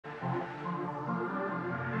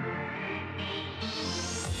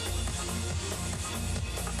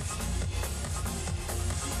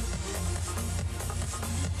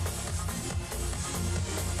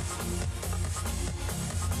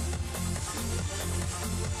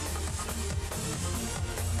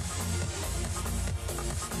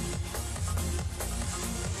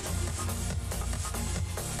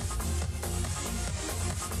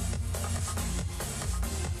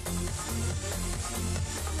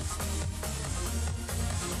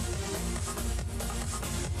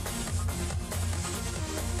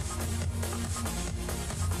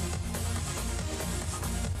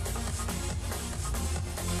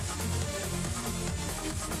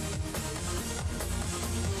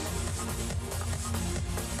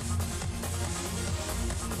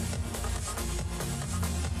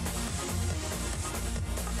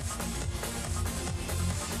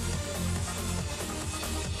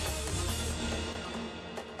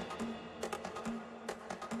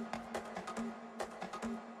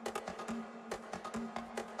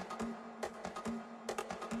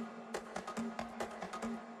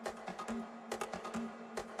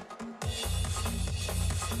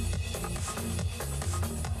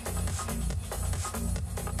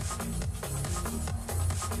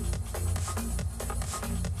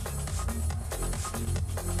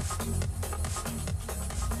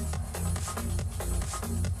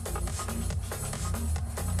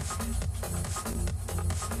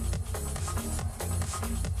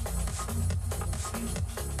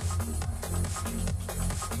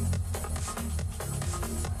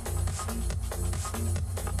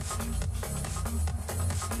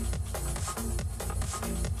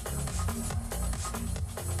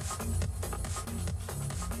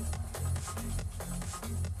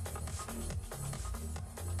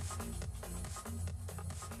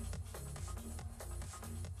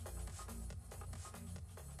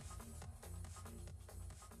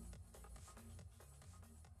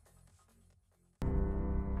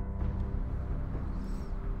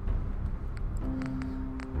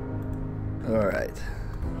Alright.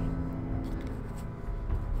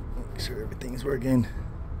 Make sure everything's working.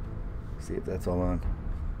 See if that's all on.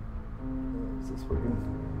 Is this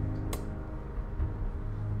working?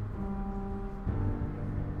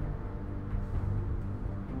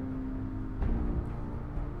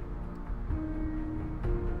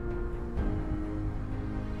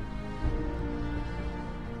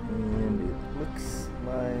 And it looks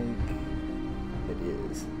like it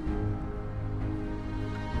is.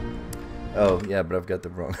 Oh, yeah, but I've got the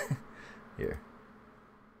wrong... Here.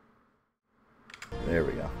 There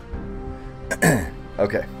we go.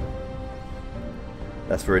 Okay.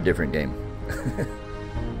 That's for a different game.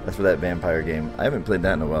 That's for that vampire game. I haven't played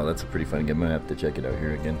that in a while. That's a pretty fun game. I'm going to have to check it out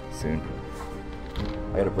here again soon.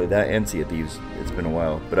 I got to play that and Sea of Thieves. It's been a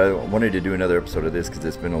while. But I wanted to do another episode of this because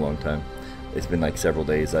it's been a long time. It's been like several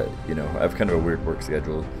days. I have kind of a weird work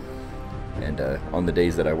schedule. And on the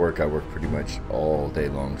days that I work pretty much all day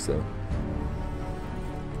long. So...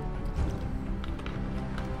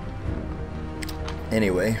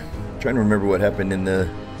 Anyway, trying to remember what happened in in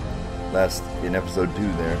episode 2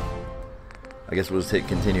 there. I guess we'll just hit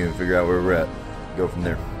continue and figure out where we're at. Go from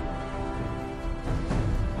there.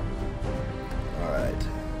 Alright.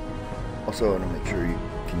 Also, I want to make sure you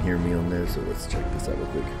can hear me on there, so let's check this out real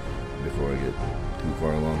quick before I get too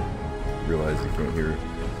far along. Realize you can't hear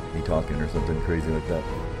me talking or something crazy like that.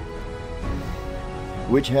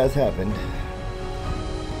 Which has happened.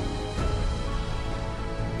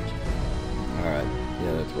 Alright.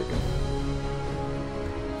 Yeah, that's working.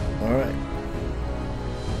 Alright.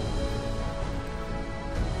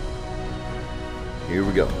 Here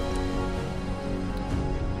we go.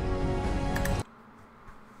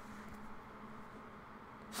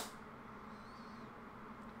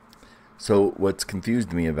 So, what's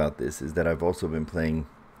confused me about this is that I've also been playing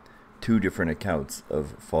 2 different accounts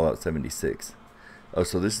of Fallout 76. Oh,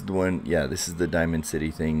 so this is the one, yeah, this is the Diamond City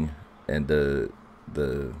thing, and the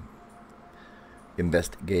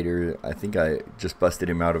investigator. I think I just busted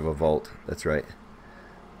him out of a vault. That's right.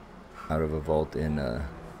 Out of a vault in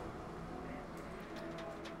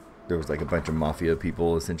there was like a bunch of mafia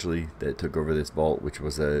people essentially that took over this vault, which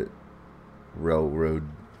was a railroad,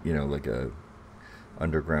 like a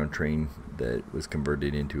underground train that was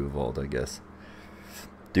converted into a vault, I guess.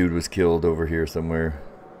 Dude was killed over here somewhere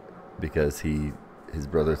because his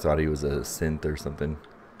brother thought he was a synth or something.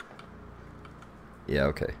 Yeah,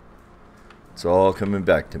 okay. It's all coming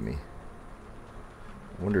back to me.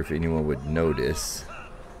 I wonder if anyone would notice.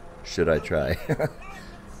 Should I try?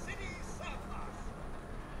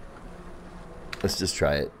 Let's just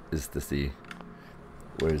try it, just to see.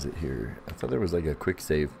 Where is it here? I thought there was like a quick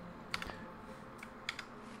save.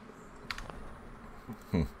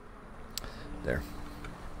 There.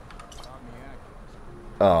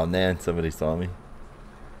 Oh man, somebody saw me.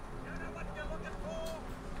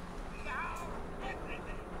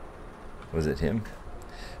 Was it him?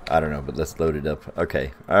 I don't know, but let's load it up.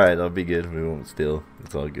 Okay. Alright, that'll be good. We won't steal.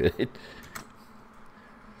 It's all good.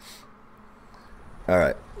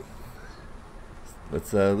 Alright.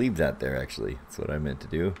 Let's leave that there, actually. That's what I meant to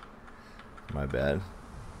do. My bad.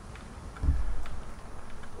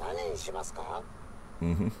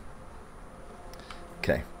 Mm-hmm.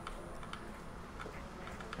 Okay.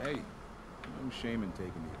 Hey, no shame in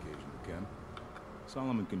taking the occasional chem.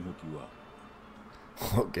 Solomon can hook you up.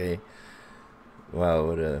 Okay. Wow,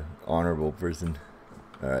 what a honorable person.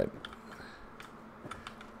 Alright.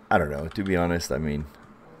 I don't know, to be honest, I mean,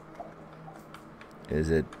 is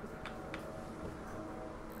it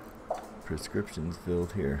prescriptions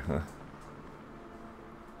filled here, huh?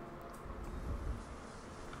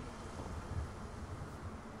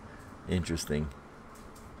 Interesting.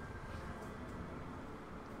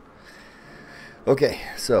 Okay,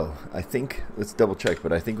 so I think, let's double check,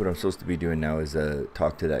 but I think what I'm supposed to be doing now is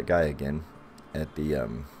talk to that guy again at the,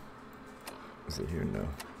 is it here? No.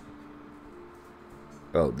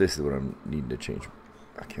 Oh, this is what I'm needing to change.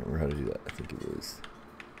 I can't remember how to do that. I think it was,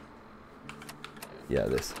 yeah,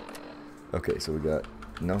 this. Okay, so we got,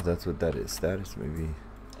 no, that's what that is. Status, maybe.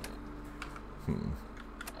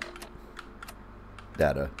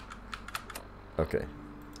 Data. Okay.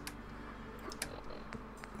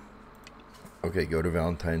 Okay, go to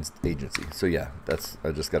Valentine's agency. So yeah,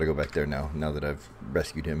 I just got to go back there now that I've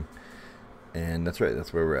rescued him. And that's right,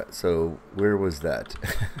 that's where we're at. So where was that?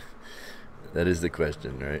 That is the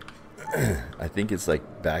question, right? I think it's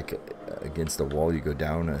like back against the wall. You go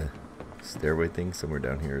down a stairway thing somewhere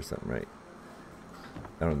down here or something, right?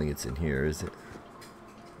 I don't think it's in here, is it?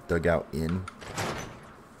 Dugout Inn?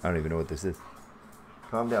 I don't even know what this is.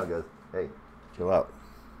 Calm down, guys. Hey, chill out.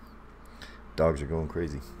 Dogs are going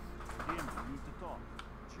crazy.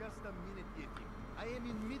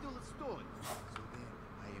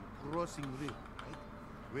 crossing river, right?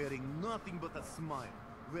 Wearing nothing but a smile.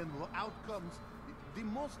 When out comes the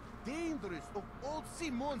most dangerous of all sea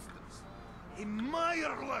monsters, a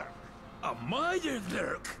Mirelurk. A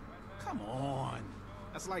Mirelurk? Come on.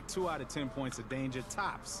 That's like 2 out of 10 points of danger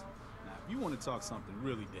tops. Now, if you want to talk something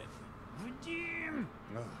really deadly. Jim!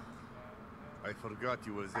 I forgot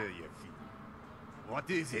you were there, Yeffi. What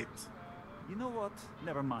is it? You know what?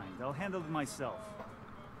 Never mind. I'll handle it myself.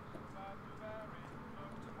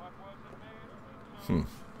 What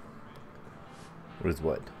is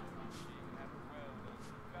what?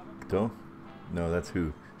 Kto? No, that's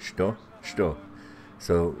who. Что? Что?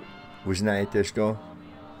 So, вы знаете что?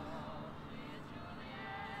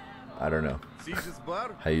 I don't know. Caesar's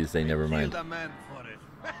bar? How you say never mind? Killed a man for it.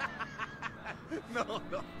 No,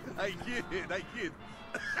 I kid.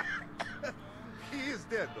 He is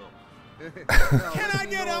dead, though. Can I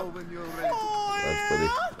get up? That's funny.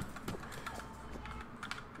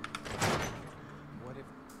 What if...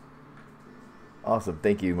 Awesome.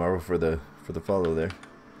 Thank you, Marvel, for the follow there.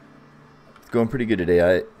 It's going pretty good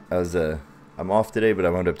today. I'm off today, but I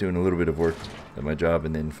wound up doing a little bit of work at my job,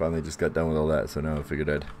 and then finally just got done with all that. So now I figured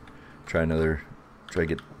I'd try to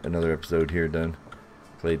get another episode here done,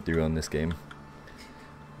 played through on this game.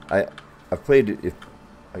 I've played it.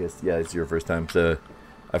 I guess yeah, it's your first time. So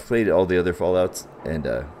I've played all the other Fallouts, and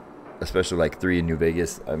especially like 3 in New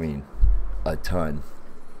Vegas. I mean, a ton.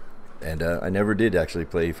 And I never did actually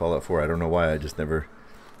play Fallout 4. I don't know why. I just never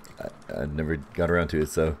got around to it.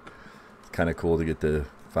 So it's kind of cool to get to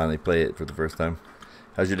finally play it for the first time.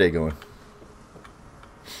 How's your day going?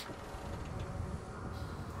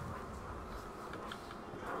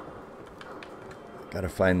 Gotta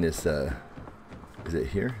find this. Is it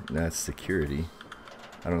here? No, it's security.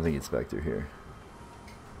 I don't think it's back through here.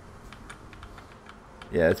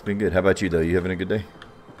 Yeah, it's been good. How about you, though? You having a good day?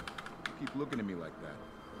 You keep looking at me like that.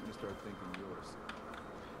 I'm gonna start thinking yours.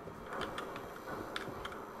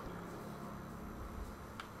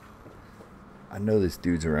 I know this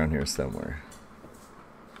dude's around here somewhere.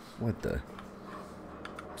 What the?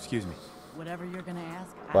 Excuse me. Whatever you're gonna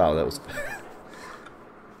ask. Wow, that was...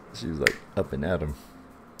 She was like up and at him.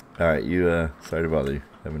 Alright, you, sorry to bother you.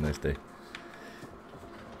 Have a nice day.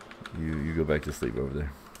 You go back to sleep over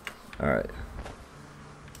there. Alright.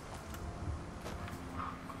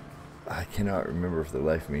 I cannot remember for the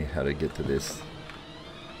life of me how to get to this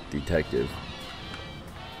detective.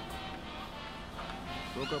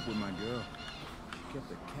 Broke up with my girl. She kept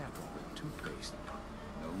the cap on her toothpaste.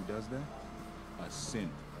 Know who does that? A synth.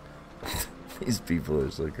 These people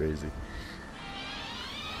are so crazy.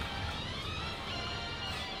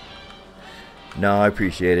 No, I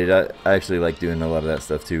appreciate it. I actually like doing a lot of that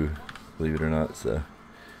stuff too, believe it or not. So,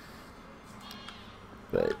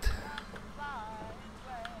 but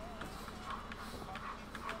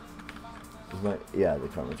yeah, the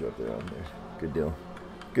comments are up there on there. Good deal.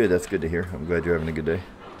 Good. That's good to hear. I'm glad you're having a good day.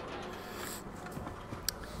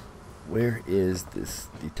 Where is this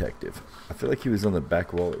detective? I feel like he was on the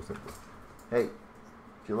back wall or something. Hey,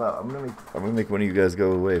 chill out. I'm gonna make one of you guys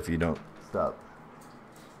go away if you don't stop.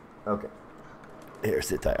 Okay. Here,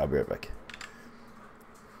 sit tight. I'll be right back.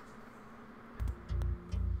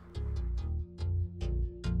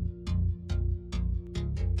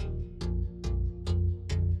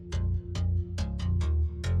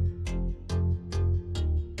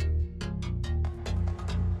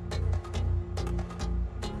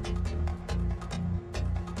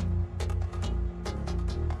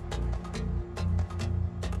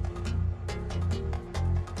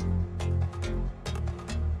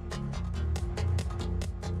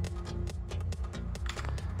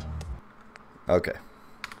 Okay.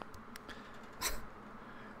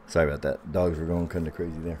 Sorry about that. Dogs were going kind of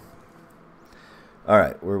crazy there.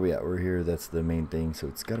 Alright, where are we at? We're here. That's the main thing. So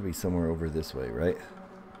it's got to be somewhere over this way, right?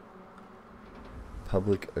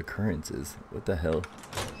 Public occurrences. What the hell?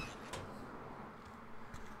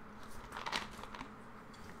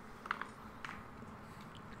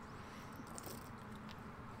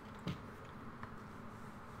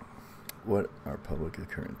 What are public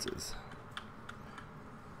occurrences?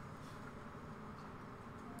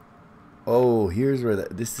 Oh, here's where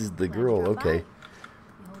this is the girl. Okay. You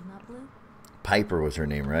holding up, Blue? Piper was her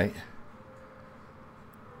name, right?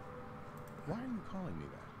 Why are you calling me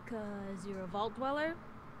that? 'Cause you're a vault dweller?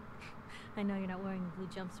 I know you're not wearing a blue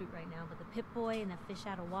jumpsuit right now, but the Pip-Boy and the fish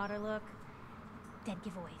out of water look, dead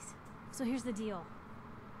giveaways. So here's the deal.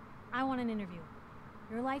 I want an interview.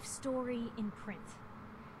 Your life story in print.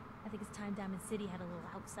 I think it's time Diamond City had a little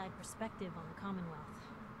outside perspective on the Commonwealth.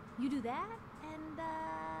 You do that, and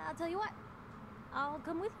I'll tell you what. I'll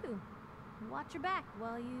come with you. Watch your back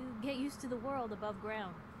while you get used to the world above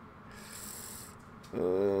ground.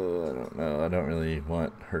 Oh, I don't know. I don't really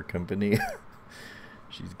want her company.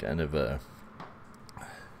 She's kind of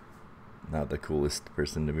not the coolest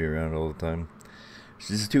person to be around all the time.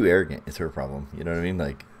 She's just too arrogant. It's her problem. You know what I mean?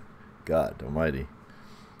 Like, God almighty.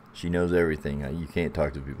 She knows everything. You can't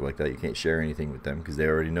talk to people like that. You can't share anything with them because they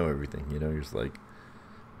already know everything. You know, you're just like,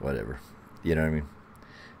 whatever. You know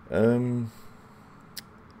what I mean?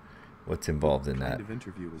 What's involved in that? What kind of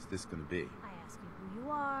interview is this going to be? I ask you who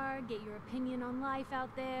you are, get your opinion on life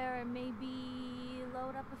out there, and maybe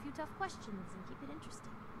load up a few tough questions and keep it interesting.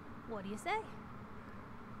 What do you say?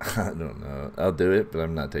 I don't know. I'll do it, but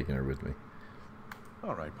I'm not taking her with me.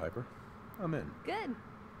 All right, Piper. I'm in. Good.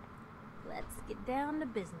 Let's get down to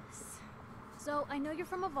business. So, I know you're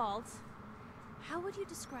from a vault. How would you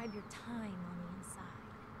describe your time on the inside?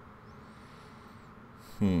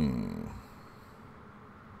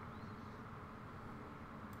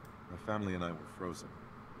 My family and I were frozen.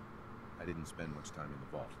 I didn't spend much time in the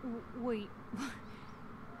vault. Wait,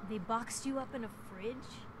 they boxed you up in a fridge?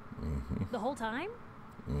 Mm-hmm. The whole time?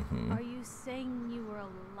 Mm-hmm. Are you saying you were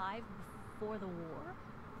alive before the war?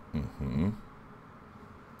 Mm-hmm.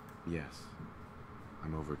 Yes.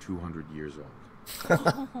 I'm over 200 years old.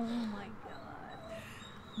 Oh my god.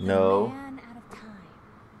 No. The man out of time.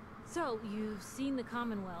 So, you've seen the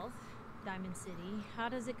Commonwealth, Diamond City. How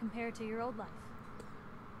does it compare to your old life?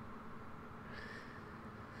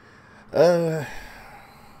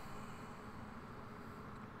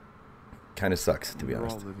 Kind of sucks, to be We're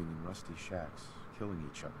honest. all living in rusty shacks, killing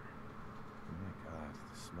each other. Oh my god,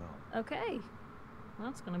 the smell. Okay. Well,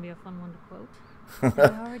 that's gonna be a fun one to quote. Now,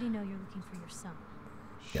 I already know you're looking for your son,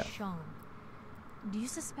 Yeah. Sean. Do you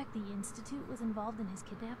suspect the Institute was involved in his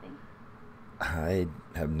kidnapping? I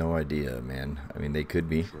have no idea, man. I mean, they could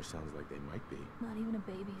be. Sure sounds like they might be. Not even a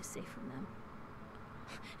baby is safe from them.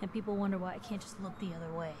 And people wonder why I can't just look the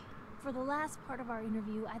other way. For the last part of our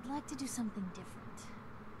interview, I'd like to do something different.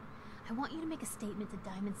 I want you to make a statement to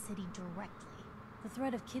Diamond City directly. The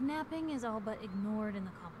threat of kidnapping is all but ignored in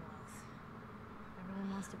the Commonwealth.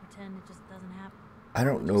 Everyone wants to pretend it just doesn't happen. I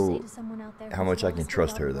don't What would you say know to someone out there how who's much I can lost a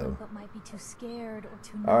trust her, loved one though. But might be too scared or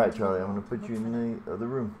too All right, numb Charlie, I'm going to to put look you for them? in the other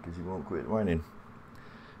room because you won't quit whining.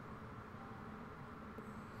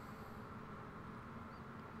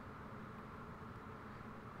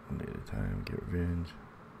 One day at a time, get revenge.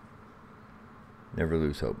 Never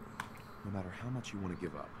lose hope. No matter how much you want to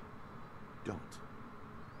give up, don't.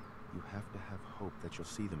 You have to have hope that you'll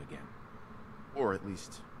see them again. Or at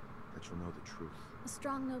least, that you'll know the truth. A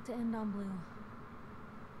strong note to end on, Blue.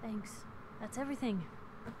 Thanks. That's everything.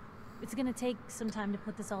 It's gonna take some time to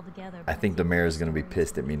put this all together. I think the mayor's going to be stories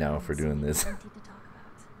pissed at me now and for doing this. plenty to talk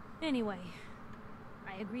about. Anyway,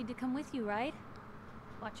 I agreed to come with you, right?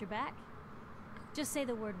 Watch your back. Just say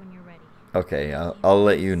the word when you're ready. Okay, I'll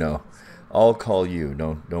let you know. I'll call you.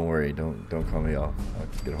 Don't worry. Don't call me. I'll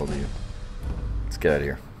get a hold of you. Let's get out of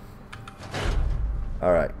here.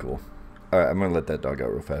 All right, cool. All right, I'm gonna let that dog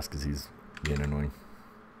out real fast because he's being annoying.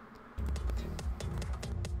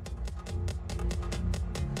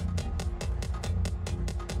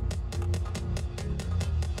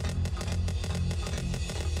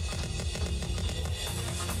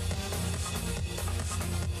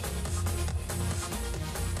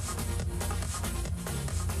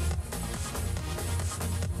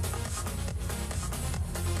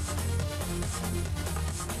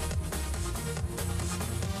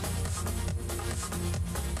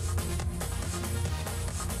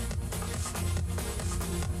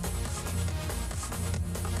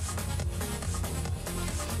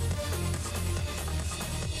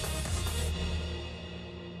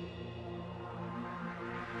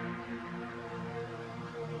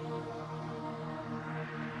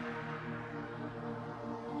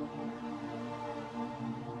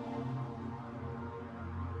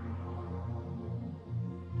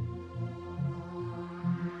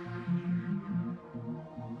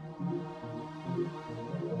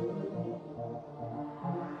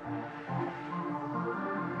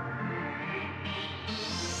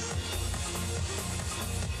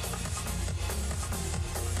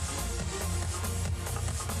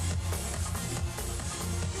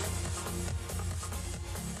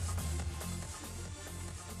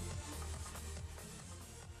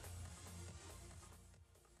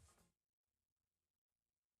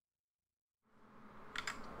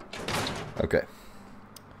 Okay.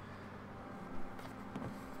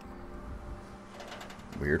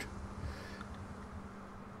 Weird.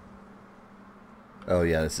 Oh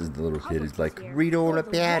yeah, this is the little kid who's like, read all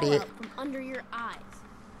about it. From under your eyes.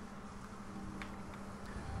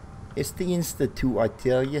 It's the Institute, I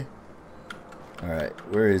tell you. Alright,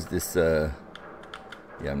 where is this,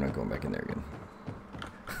 Yeah, I'm not going back in there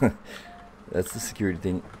again. That's the security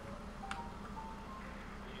thing.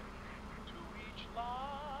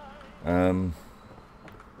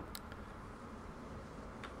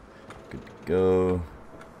 Good to go.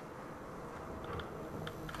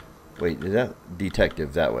 Wait, is that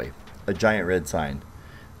detective that way? A giant red sign.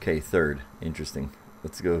 Okay, third. Interesting.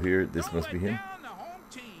 Let's go here. This must be him.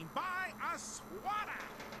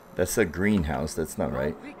 That's a greenhouse. That's not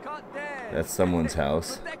right. That's someone's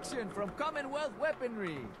house. Protection from Commonwealth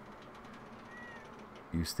weaponry.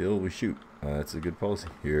 You steal, we shoot. That's a good policy.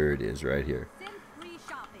 Here it is, right here. Free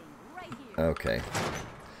shopping right here. Okay.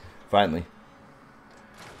 Finally.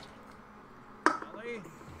 Ellie?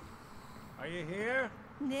 Are you here?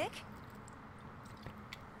 Nick?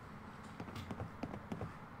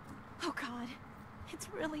 Oh God, it's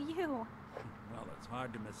really you. Well, it's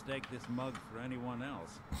hard to mistake this mug for anyone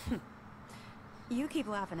else. You keep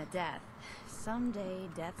laughing at death. Someday,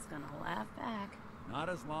 death's gonna laugh back. Not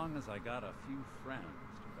as long as I got a few friends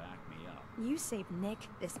to back me up. You saved Nick,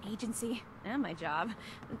 this agency, and my job.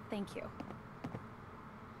 Thank you.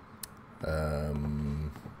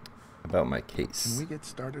 About my case. Can we get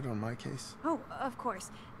started on my case? Oh, of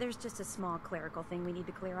course. There's just a small clerical thing we need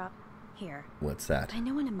to clear up. Here. What's that? I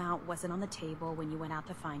know an amount wasn't on the table when you went out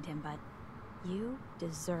to find him, but you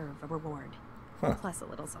deserve a reward. Huh. Plus a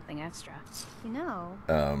little something extra. You know,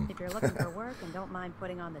 if you're looking for work and don't mind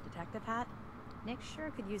putting on the detective hat, Nick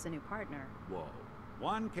sure could use a new partner. Whoa.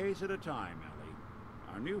 One case at a time, Ellie.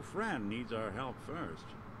 Our new friend needs our help first.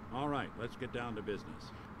 All right, let's get down to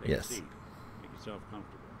business. Take Yes. a seat. Make yourself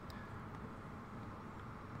comfortable.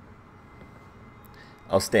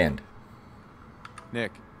 I'll stand.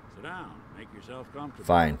 Nick. Sit down. Make yourself comfortable.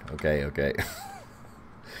 Fine. Okay, okay.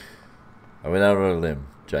 I went out on a limb.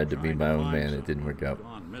 Tried to be Trying my to own find man. It didn't someone work out. who's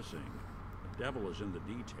gone missing. The devil is in the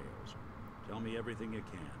details. Tell me everything you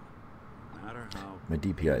can. No matter how. My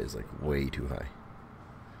DPI is like way too high.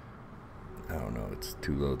 I don't know. It's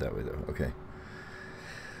too low that way though. Okay.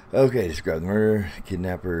 Okay, describe the murder,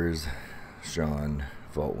 kidnappers, Sean,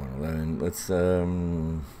 Vault 111. Let's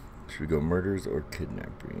should we go murders or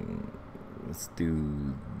kidnapping? Let's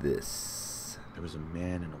do this. There was a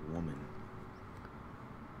man and a woman.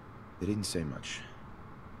 They didn't say much.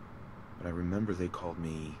 But I remember they called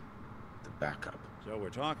me the backup. So we're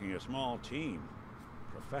talking a small team.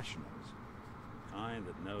 Professionals. The kind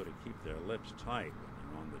that know to keep their lips tight when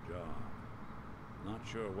they're on the job. Not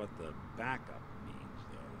sure what the backup means,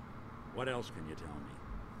 though. What else can you tell me?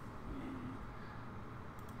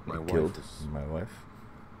 My They wife killed was my wife.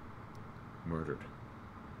 murdered.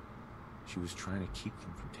 She was trying to keep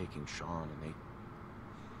them from taking Sean, and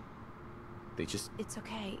they just... It's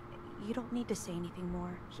okay. You don't need to say anything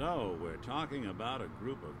more. So, we're talking about a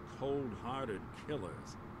group of cold-hearted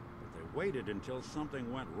killers. But they waited until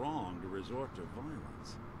something went wrong to resort to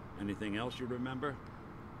violence. Anything else you remember?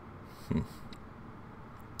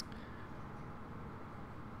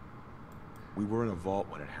 We were in a vault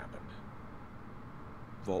when it happened.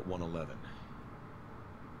 Vault 111.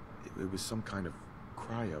 It was some kind of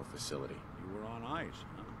cryo facility. You were on ice,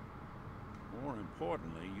 huh? More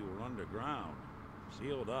importantly, you were underground,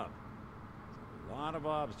 sealed up. A lot of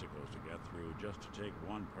obstacles to get through just to take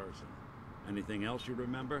one person. Anything else you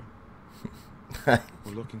remember? We're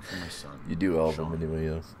looking for my son. You do all of Sean. them anybody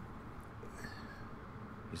else.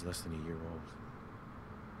 He's less than a year old.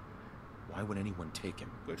 Why would anyone take him?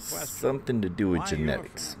 Good question. Something to do with Why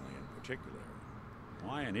genetics. your family in particular?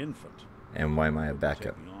 Why an infant? And why am I a Who's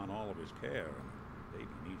backup? taking on all of his care, and the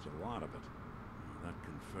baby needs a lot of it. That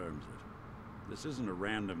confirms it. This isn't a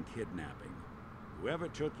random kidnapping. Whoever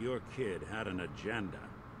took your kid had an agenda.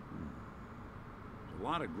 There's a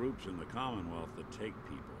lot of groups in the Commonwealth that take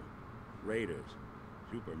people. Raiders,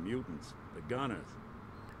 super mutants, the Gunners,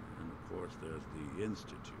 and of course there's the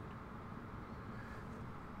Institute.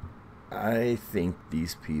 I think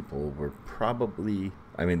these people were probably...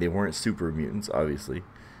 I mean, they weren't super mutants, obviously.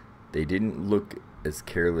 They didn't look as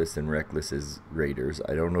careless and reckless as raiders.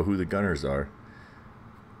 I don't know who the Gunners are.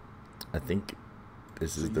 I think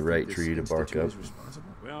this So is you the think right this tree to bark institute up. is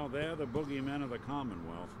responsible? Well, they're the boogeymen of the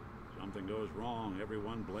Commonwealth. Something goes wrong,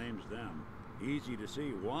 everyone blames them. Easy to see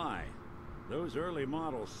why. Those early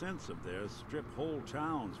model synths of theirs strip whole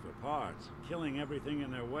towns for parts, killing everything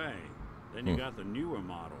in their way. Then you got the newer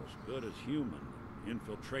models, good as human,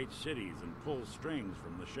 infiltrate cities and pull strings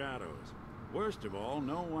from the shadows. Worst of all,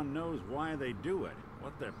 no one knows why they do it,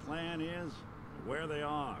 what their plan is, or where they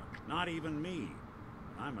are. Not even me.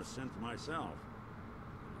 I'm a synth myself.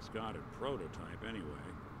 A discarded prototype anyway.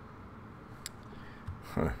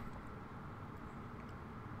 Huh.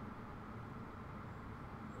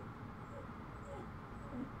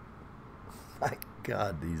 My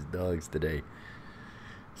God, these dogs today.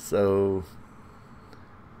 So,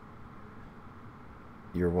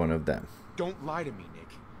 you're one of them. Don't lie to me, Nick.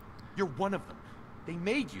 You're one of them. They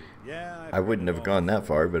made you. Yeah, I wouldn't have gone that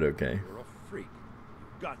far, but okay. You're a freak.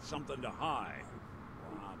 You've got something to hide.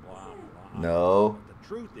 Blah, blah, blah. No. But the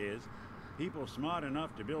truth is, people smart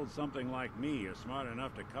enough to build something like me are smart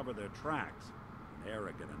enough to cover their tracks, and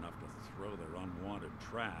arrogant enough to throw their unwanted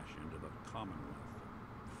trash into the Commonwealth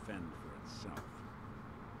and fend for itself.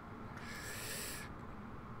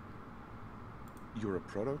 You're a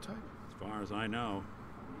prototype? As far as I know,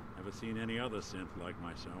 never seen any other synth like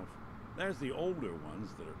myself. There's the older ones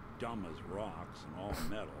that are dumb as rocks and all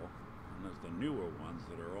metal, and there's the newer ones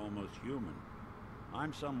that are almost human.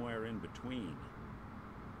 I'm somewhere in between.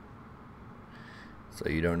 So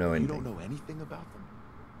you don't know anything? You don't know anything about them?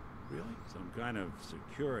 Really? Some kind of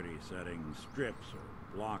security setting strips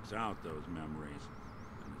or blocks out those memories.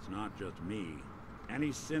 And it's not just me. Any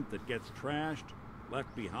synth that gets trashed,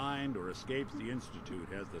 left behind, or escapes the Institute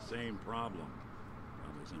has the same problem.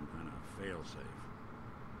 Probably some kind of failsafe.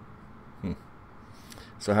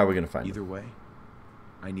 So how are we going to find Either him? way,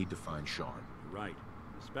 I need to find Sean. You're right.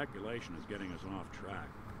 The speculation is getting us off track.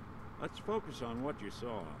 Let's focus on what you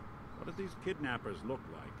saw. What did these kidnappers look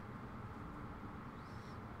like?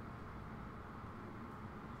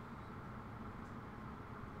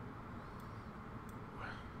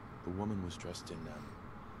 The woman was dressed in,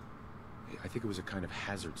 I think it was a kind of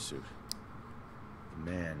hazard suit.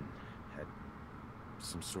 The man had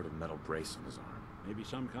some sort of metal brace on his arm. Maybe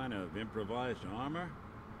some kind of improvised armor?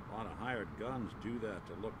 A lot of hired guns do that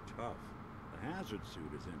to look tough. The hazard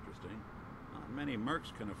suit is interesting. Not many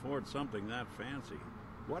mercs can afford something that fancy.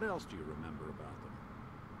 What else do you remember about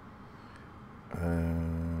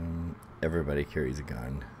them? Everybody carries a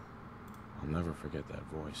gun. I'll never forget that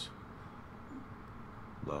voice.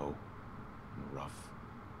 Low and rough.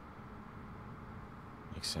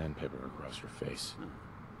 Like sandpaper across your face.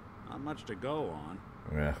 Not much to go on.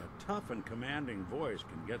 Yeah. A tough and commanding voice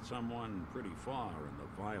can get someone pretty far in the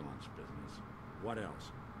violence business. What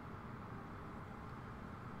else?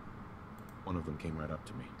 One of them came right up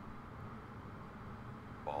to me.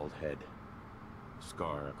 Bald head.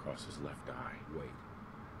 Scar across his left eye. Wait.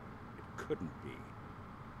 It couldn't be.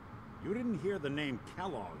 You didn't hear the name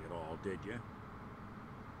Kellogg at all, did you?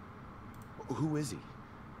 Who is he?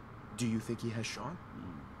 Do you think he has Sean?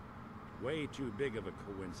 Way too big of a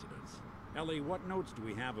coincidence. Ellie, what notes do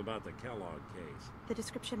we have about the Kellogg case? The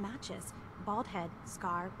description matches. Bald head,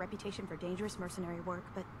 scar, reputation for dangerous mercenary work,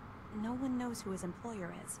 but no one knows who his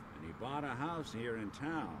employer is. And he bought a house here in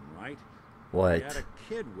town, right? What? He had a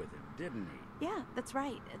kid with him, didn't he? Yeah, that's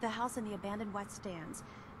right. The house in the abandoned West Stands.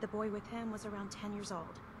 The boy with him was around 10 years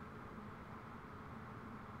old.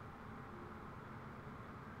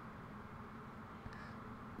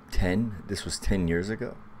 This was 10 years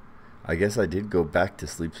ago? I guess I did go back to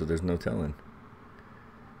sleep, so there's no telling.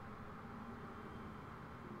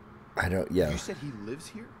 Yeah. You said he lives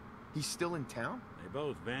here? He's still in town? They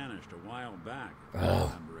both vanished a while back, if I'm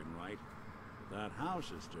remembering right. But that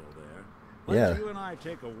house is still there. Let's you and I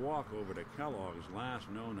take a walk over to Kellogg's last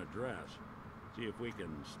known address. See if we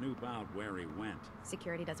can snoop out where he went.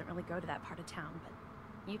 Security doesn't really go to that part of town, but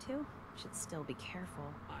you two should still be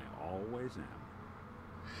careful. I always am.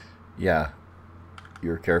 Yeah.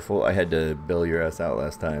 You're careful. I had to bail your ass out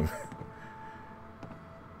last time.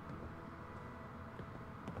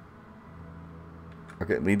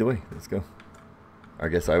 Okay, lead the way. Let's go. I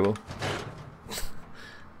guess I will.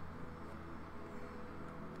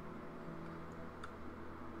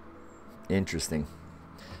 Interesting.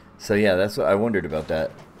 So yeah, that's what I wondered about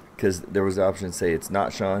that. Because there was the option to say it's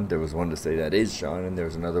not Sean. There was one to say that is Sean. And there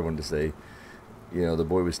was another one to say, you know, the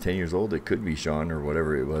boy was 10 years old. It could be Sean or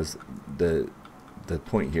whatever it was. The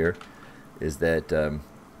point here is that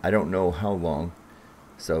I don't know how long.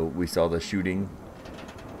 So we saw the shooting.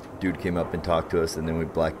 Dude came up and talked to us, and then we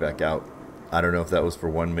blacked back out. I don't know if that was for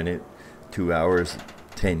 1 minute, 2 hours,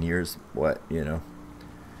 10 years, what, you know.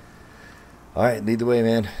 All right, lead the way,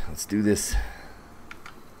 man. Let's do this.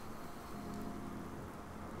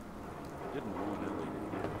 Didn't want Ellie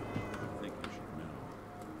to hear. I think you should know.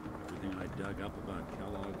 Everything I dug up about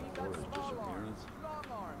Kellogg before his disappearance.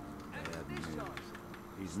 Bad news.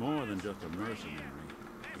 He's more than just a mercenary.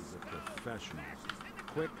 He's a professional.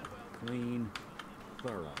 Quick, clean,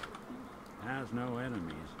 thorough. Has no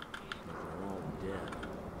enemies, but they're all dead.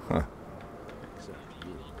 Huh. Except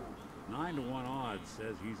you. 9 to 1 odds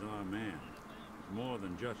says he's our man. It's more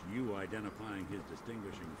than just you identifying his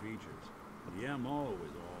distinguishing features. The MO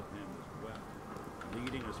is all him as well.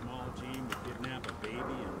 Leading a small team to kidnap a baby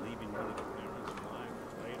and leaving one of the parents 5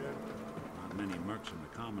 years later. Not many mercs in the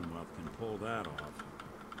Commonwealth can pull that off.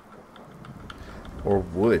 Or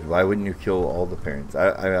would. Why wouldn't you kill all the parents?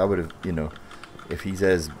 I would have, you know, if he's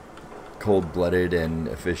as cold-blooded and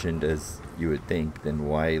efficient as you would think, then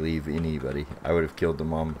why leave anybody? I would have killed the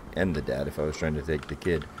mom and the dad if I was trying to take the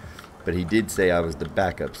kid. But he did say I was the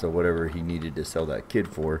backup, so whatever he needed to sell that kid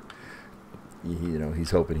for, you know,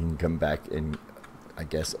 he's hoping he can come back and, I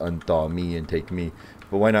guess, unthaw me and take me.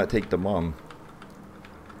 But why not take the mom?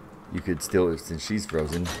 You could still, since she's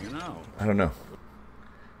frozen. You know. I don't know.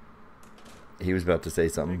 He was about to say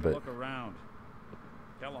something, Take a but look around.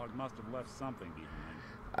 Kellogg must have left something behind.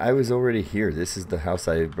 I was already here. This is the house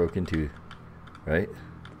I broke into, right?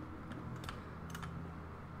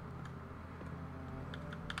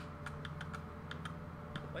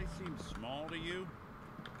 The place seems small to you?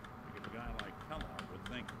 Because a guy like Kellogg would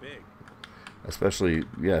think big. Especially,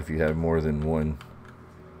 yeah, if you have more than one,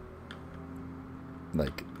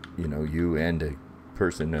 like, you know, you and a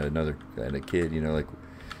person, another, and a kid, you know, like,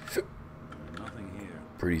 Nothing here.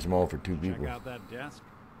 pretty small for two people. Check out that desk.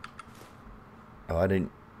 Oh, I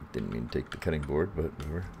didn't mean to take the cutting board, but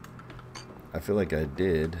whatever. I feel like I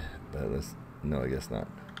did, but let's, no, I guess not.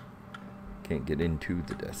 Can't get into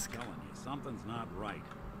the desk. I'm telling you, something's not right.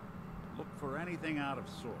 Look for anything out of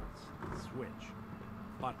sorts. Switch.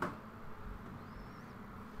 Button.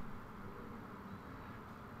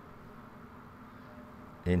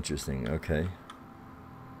 Interesting, okay.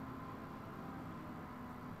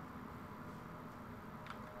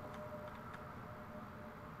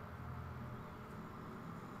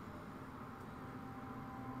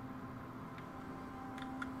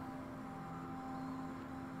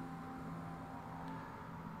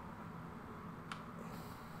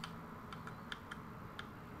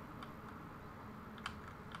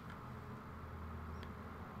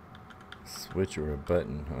 Switch or a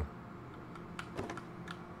button, huh?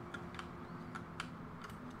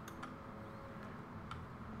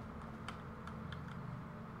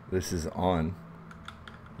 This is on.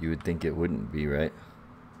 You would think it wouldn't be, right?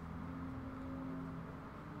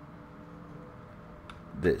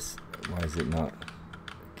 This. Why is it not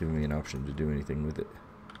giving me an option to do anything with it?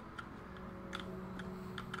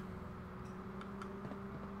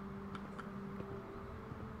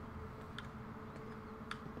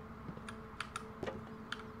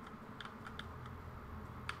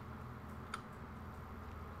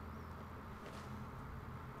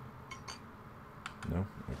 No?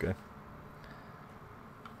 Okay.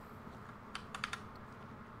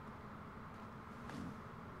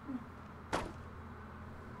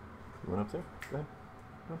 You went up there? Go ahead.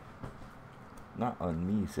 Go. Not on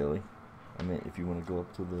me, silly. I meant if you want to go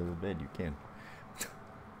up to the bed, you can.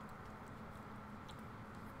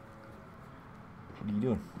 What are you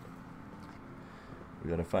doing? We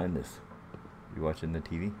gotta find this. You watching the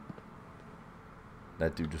TV?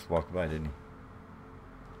 That dude just walked by, didn't he?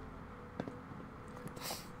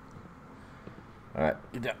 Alright,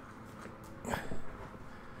 get down.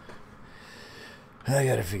 I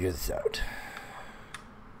gotta figure this out.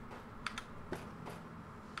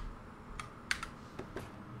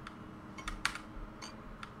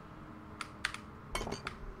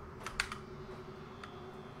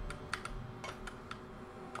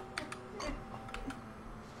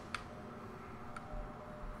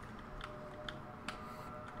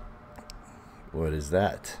 What is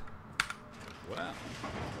that? Well,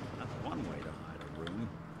 that's one way to hide a room.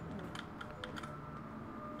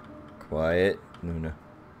 Quiet, Luna.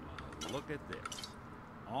 Well, look at this.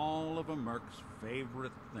 All of a merc's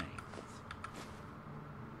favorite things.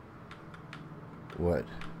 What?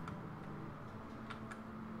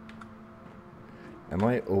 Am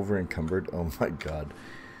I over encumbered? Oh my god.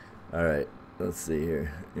 Alright, let's see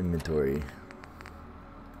here. Inventory.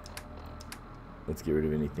 Let's get rid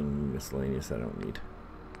of anything miscellaneous I don't need.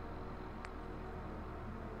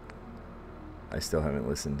 I still haven't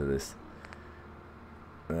listened to this.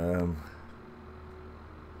 Yeah,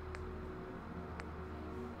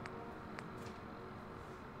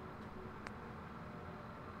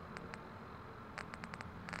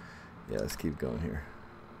 let's keep going here.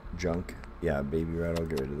 Junk. Yeah, baby rat, I'll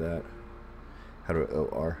get rid of that. How do I, oh,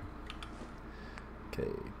 R. Okay,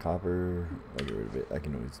 copper, I'll get rid of it. I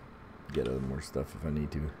can always get other more stuff if I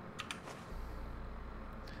need to.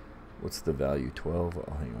 What's the value? 12?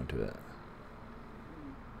 I'll hang on to that.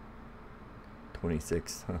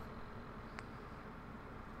 26, huh?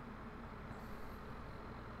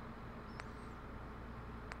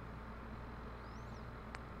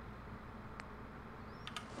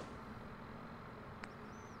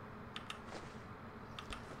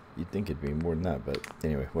 You'd think it'd be more than that, but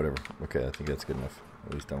anyway, whatever. Okay, I think that's good enough.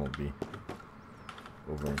 At least I won't be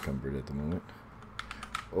over encumbered at the moment.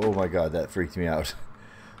 Oh my god, that freaked me out.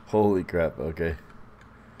 Holy crap, okay.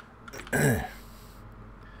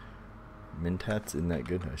 Mentats, isn't that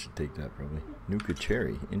good? I should take that probably. Nuka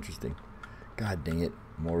Cherry, interesting. God dang it,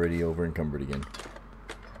 I'm already over encumbered again.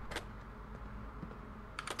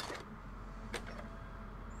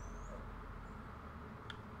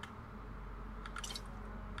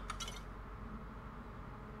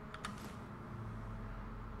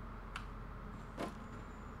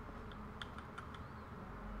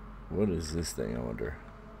 What is this thing, I wonder?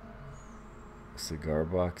 Cigar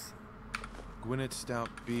box? Gwinnett Stout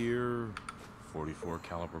beer, 44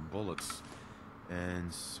 caliber bullets,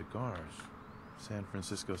 and cigars. San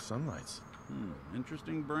Francisco Sunlights.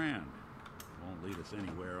 Interesting brand. Won't lead us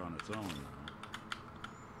anywhere on its own, though.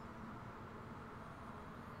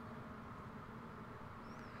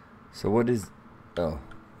 So what is... Oh,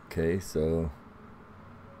 okay, so...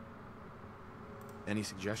 Any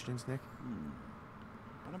suggestions, Nick?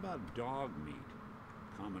 What about dog meat?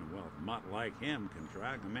 Commonwealth mutt like him can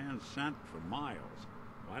track a man's scent for miles.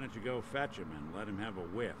 Why don't you go fetch him and let him have a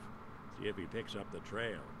whiff? See if he picks up the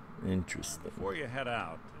trail. Interesting. Before you head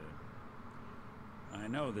out, I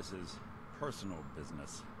know this is personal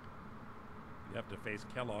business. You have to face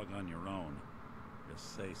Kellogg on your own.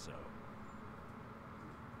 Just say so.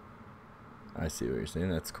 I see what you're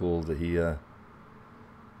saying. That's cool that he,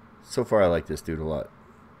 so far I like this dude a lot.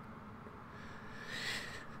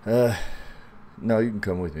 No, you can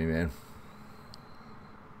come with me, man.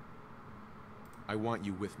 I want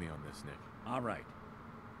you with me on this, Nick. All right.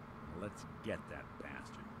 Let's get that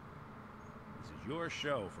bastard. This is your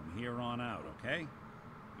show from here on out, okay?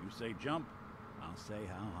 You say jump, I'll say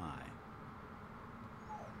how high.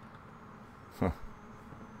 Huh.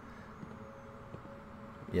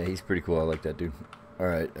 Yeah, he's pretty cool. I like that dude.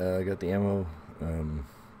 Alright, I got the ammo.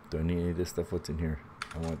 Do I need any of this stuff? What's in here?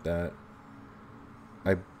 I want that.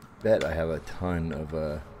 I bet I have a ton of,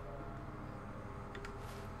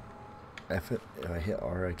 if I hit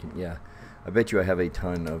R, I can, yeah. I bet you I have a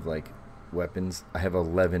ton of, like, weapons. I have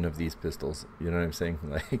 11 of these pistols. You know what I'm saying?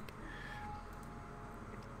 Like,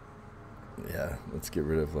 yeah, let's get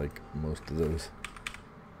rid of, like, most of those.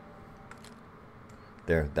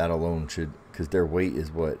 There, that alone should, because their weight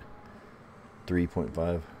is what?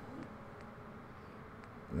 3.5?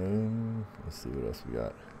 Let's see what else we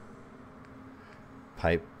got.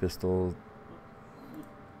 Pipe pistol.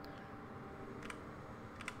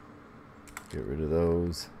 Get rid of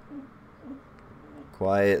those.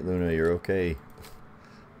 Quiet, Luna, you're okay.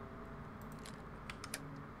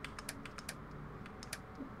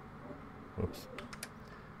 Whoops.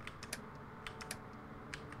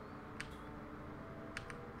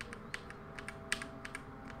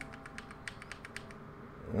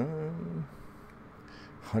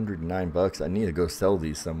 $109. I need to go sell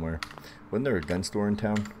these somewhere. Wasn't there a gun store in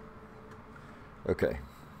town? Okay.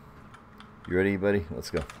 You ready, buddy? Let's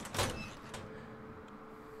go.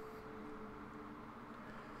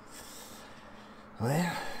 Oh,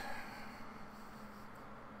 yeah.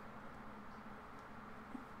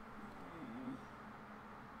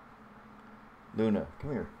 Luna,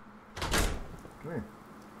 come here. Come here.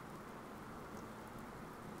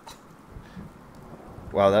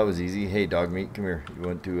 Wow, that was easy. Hey, dog meat, come here. You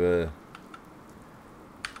want to,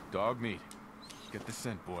 Dog meat. Get the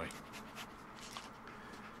scent, boy.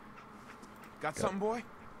 Got something, boy?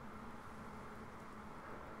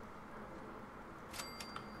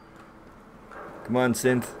 Come on,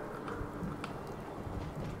 Synth.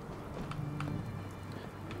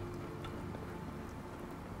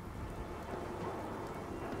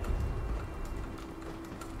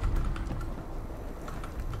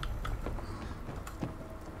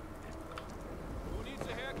 Who needs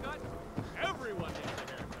a haircut? Everyone needs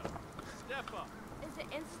a haircut. Step up. Is the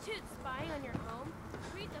Institute spying on your home?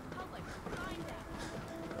 Read the public. Find out.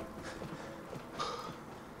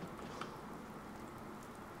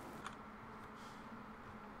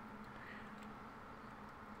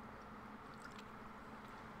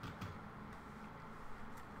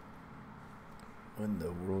 What in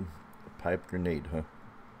the world? A pipe grenade, huh?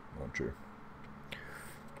 Launcher.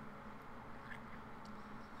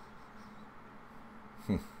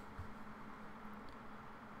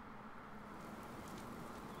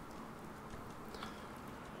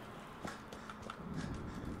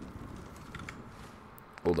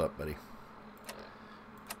 Hold up, buddy.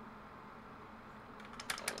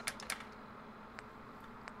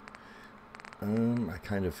 I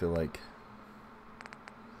kind of feel like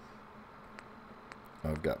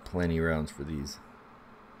I've got plenty rounds for these.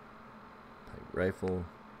 Pipe rifle,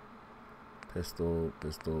 pistol.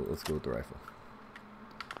 Let's go with the rifle.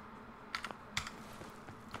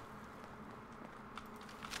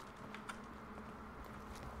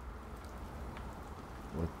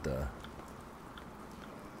 What the?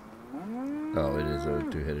 Oh, it is a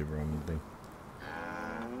two-headed Brahmin thing.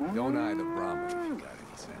 Don't eye the Brahmin if you got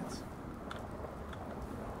any sense.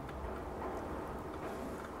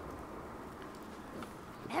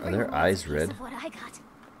 Are their eyes red? What I got.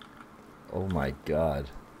 Oh my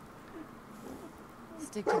god.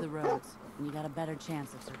 Stick to the roads, and you got a better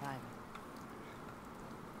chance of surviving.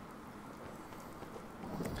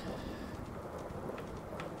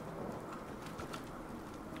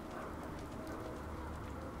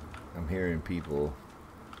 I'm hearing people.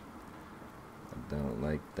 I don't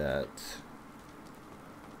like that.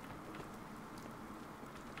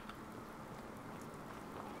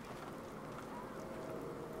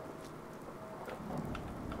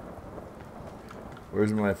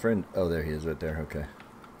 Where's my friend? Oh, there he is right there. Okay.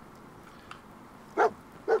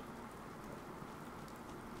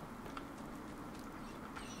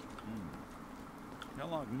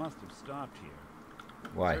 Kellogg must have stopped here.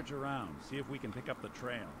 Why? Search around, see if we can pick up the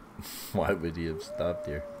trail. Why would he have stopped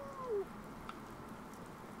here?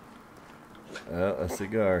 A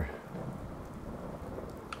cigar.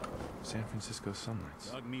 San Francisco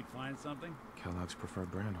Sunlights. Dog meat find something? Kellogg's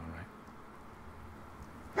preferred brand, all right.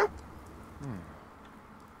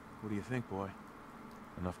 What do you think, boy?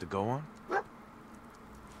 Enough to go on?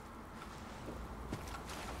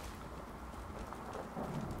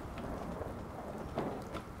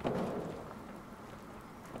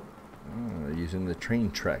 Using the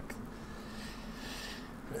train track.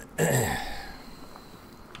 I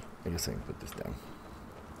guess I can put this down.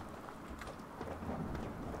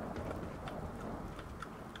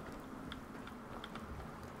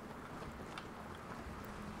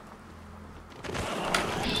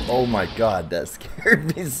 Oh my god, that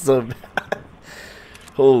scared me so bad.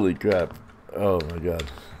 Holy crap. Oh my god.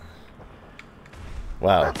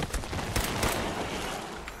 Wow.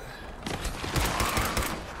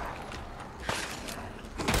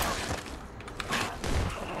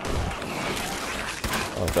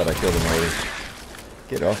 Oh, I thought I killed him already.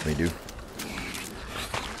 Get off me, dude.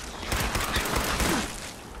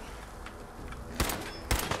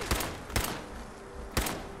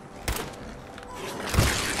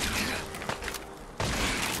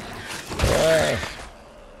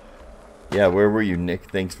 Yeah, where were you, Nick?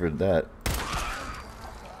 Thanks for that.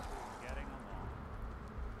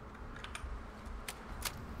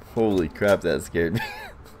 Holy crap, that scared me.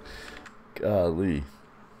 Golly.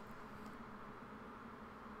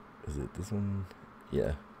 Is it this one?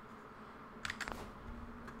 Yeah.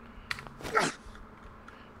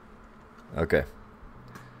 Okay.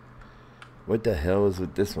 What the hell is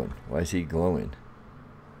with this one? Why is he glowing?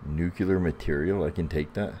 Nuclear material? I can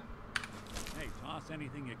take that. Hey, toss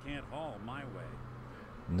anything you can't haul my way.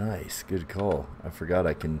 Nice, good call. I forgot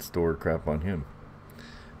I can store crap on him.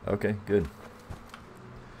 Okay, good.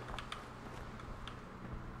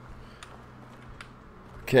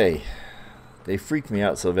 Okay. They freaked me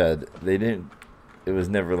out so bad. They didn't. It was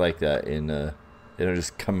never like that in. They don't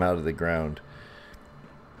just come out of the ground.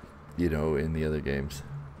 You know, in the other games.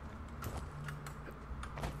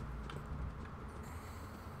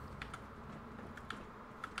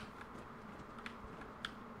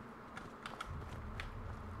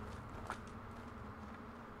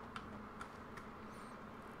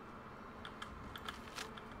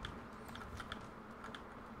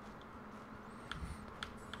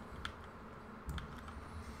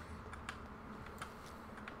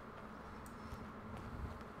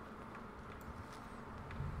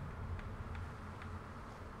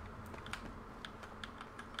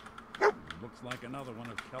 Looks like another one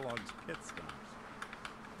of Kellogg's pit stops.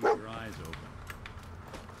 Keep your eyes open.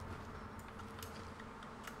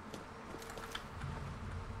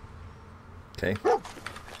 Okay.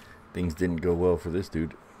 Things didn't go well for this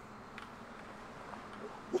dude.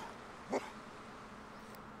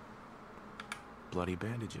 Bloody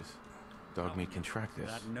bandages. Dog meat can track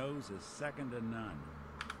this. That nose is second to none.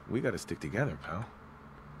 We gotta stick together, pal.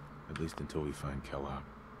 At least until we find Kellogg.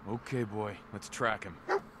 Okay, boy. Let's track him.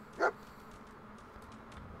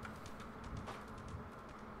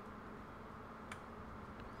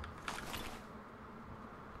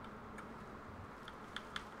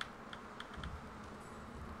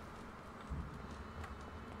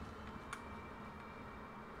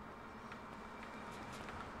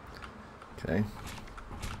 Okay.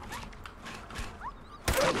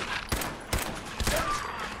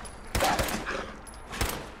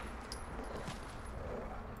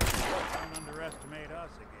 Don't underestimate us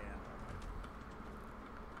again.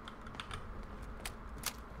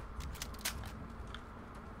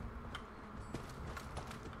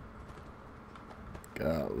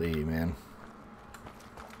 Golly, man.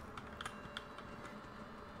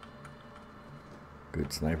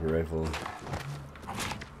 Good sniper rifle.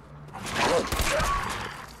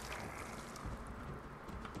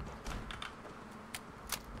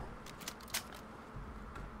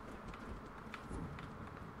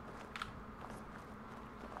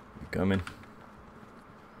 You coming?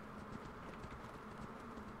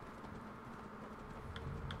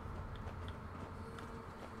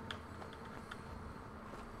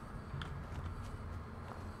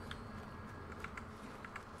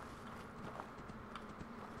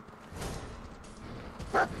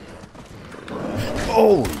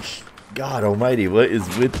 Holy God almighty, what is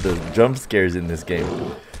with the jump scares in this game?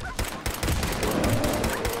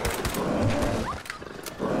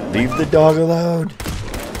 Leave the dog alone.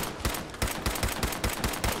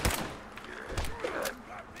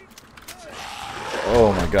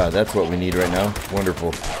 Oh my God, that's what we need right now. Wonderful.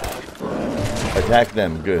 Attack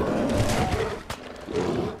them, good.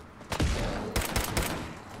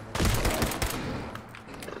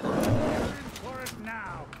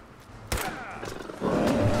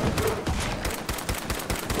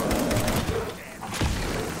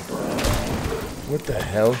 What the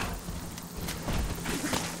hell?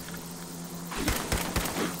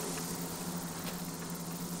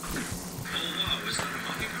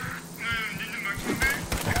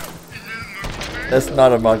 That's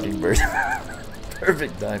not a mockingbird.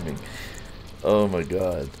 Perfect timing. Oh my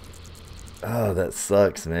God. Oh, that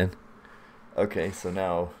sucks, man. Okay, so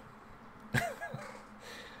now...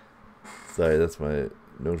 Sorry, that's my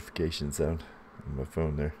notification sound on my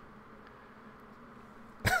phone there.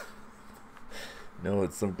 No,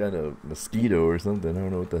 it's some kind of mosquito or something. I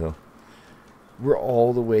don't know what the hell. We're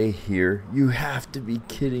all the way here. You have to be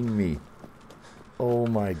kidding me. Oh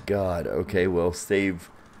my God. Okay, well,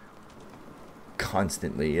 save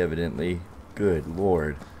constantly, evidently. Good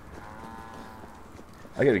Lord.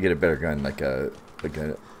 I gotta get a better gun, like a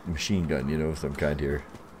machine gun, you know, of some kind here.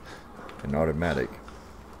 An automatic.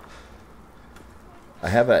 I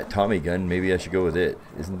have a Tommy gun. Maybe I should go with it.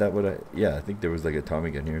 Isn't that what I... Yeah, I think there was like a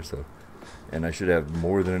Tommy gun here, so... And I should have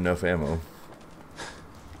more than enough ammo.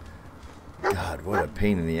 God, what a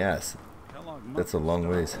pain in the ass. That's a long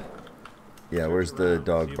ways. Yeah, where's the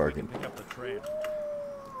dog barking?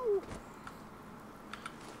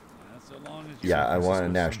 Yeah, I want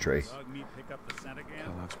an ashtray.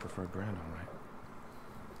 Kellogg's preferred brand,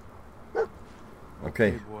 all right.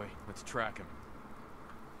 Okay. Hey boy, let's track him.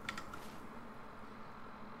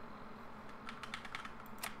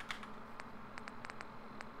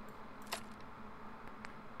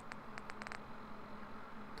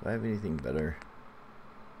 Do I have anything better?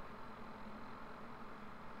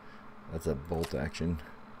 That's a bolt action.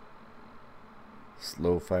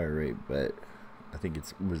 Slow fire rate, but I think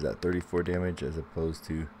it's, was that 34 damage as opposed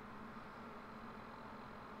to...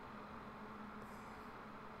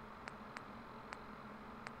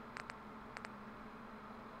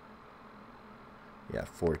 Yeah,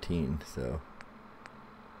 14, so...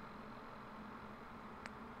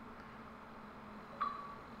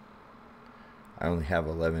 I only have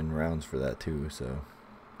 11 rounds for that too, so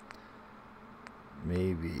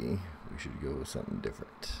maybe we should go with something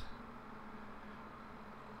different.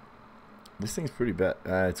 This thing's pretty bad.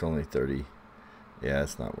 It's only 30. Yeah,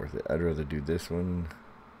 it's not worth it. I'd rather do this one,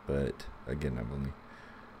 but again, I've only...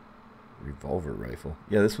 Revolver rifle.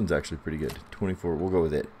 Yeah, this one's actually pretty good. 24, we'll go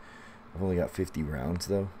with it. I've only got 50 rounds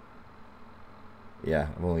though. Yeah,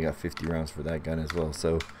 I've only got 50 rounds for that gun as well,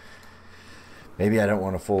 so maybe I don't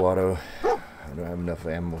want a full auto. I don't have enough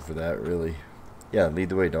ammo for that, really. Yeah, lead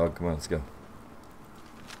the way, dog. Come on, let's go.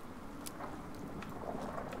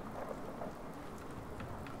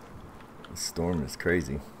 The storm is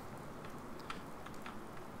crazy.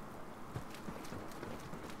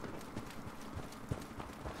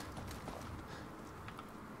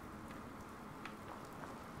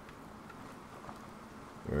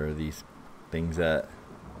 Where are these things at?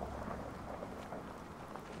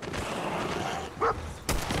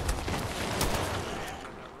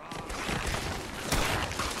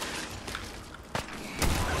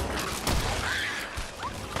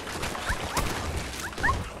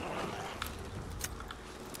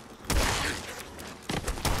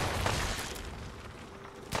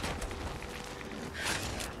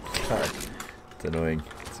 God, it's annoying.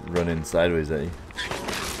 It's running sideways at you.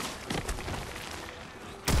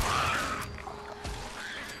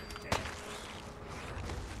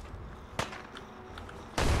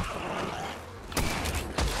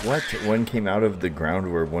 What? One came out of the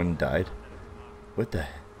ground where one died? What the?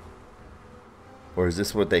 Or is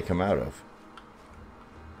this what they come out of?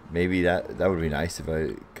 Maybe that would be nice if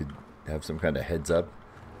I could have some kind of heads up.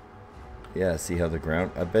 Yeah, see how the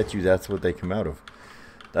ground... I bet you that's what they come out of.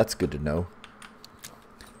 That's good to know.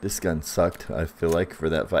 This gun sucked, I feel like, for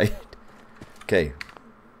that fight. Okay.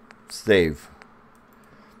 Save.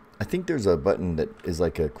 I think there's a button that is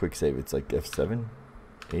like a quick save. It's like F7,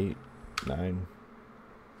 8, 9.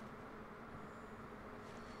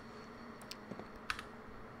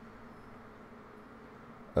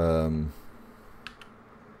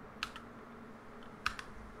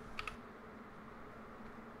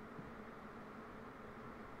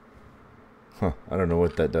 I don't know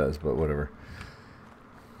what that does, but whatever.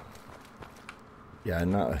 Yeah,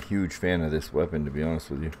 I'm not a huge fan of this weapon, to be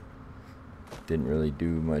honest with you. Didn't really do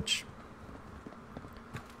much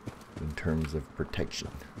in terms of protection.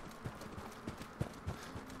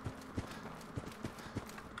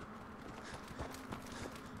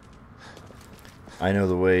 I know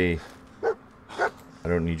the way. I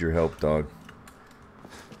don't need your help, dog.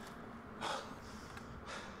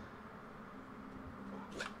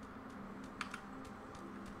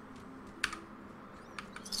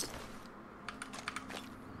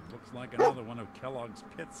 Looks like another one of Kellogg's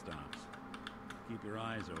pit stops. Keep your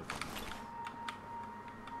eyes open.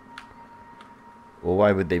 Well,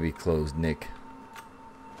 why would they be closed, Nick?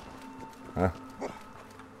 Huh?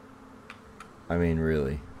 I mean,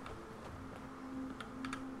 really.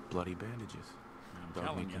 Bloody bandages. I'm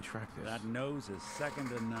telling you, track this. that nose is second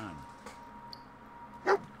to none.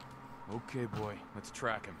 Okay, boy, let's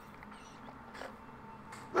track him.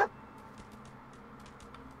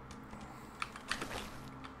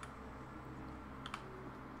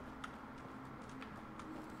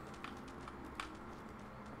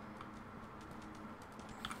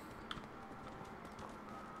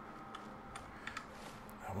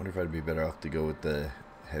 I wonder if I'd be better off to go with the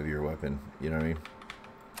heavier weapon. You know what I mean?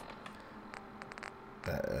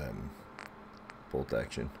 That bolt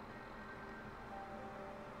action.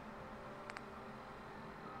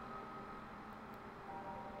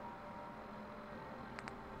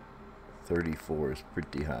 $34 is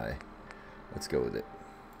pretty high. Let's go with it.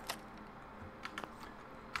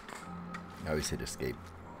 Now we hit escape.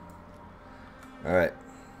 Alright.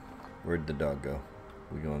 Where'd the dog go?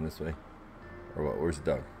 We going this way? Or what? Where's the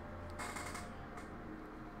dog?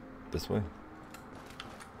 This way?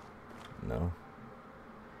 No.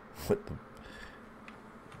 What the?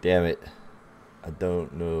 Damn it. I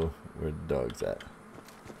don't know where the dog's at.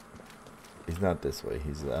 He's not this way.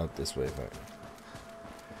 He's out this way.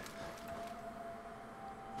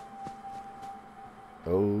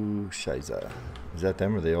 Oh, Shiza. Is that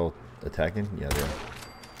them? Are they all attacking? Yeah, they are.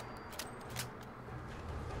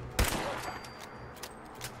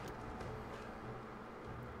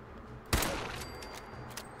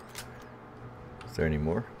 Is there any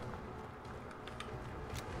more?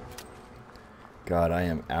 God, I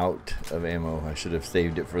am out of ammo. I should have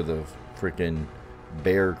saved it for the freaking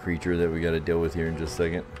bear creature that we got to deal with here in just a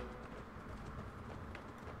second.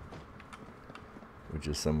 Which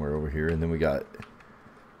is somewhere over here. And then we got...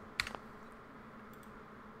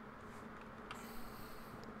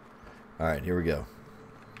 Alright, here we go.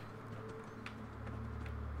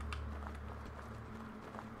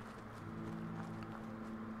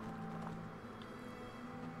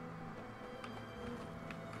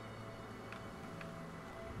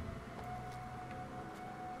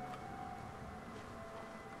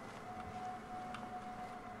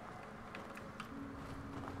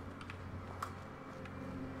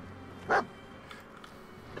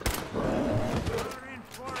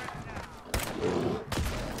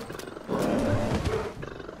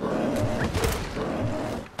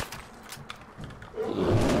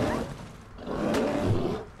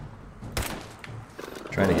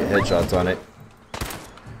 Trying to get headshots on it.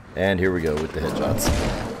 And here we go with the headshots.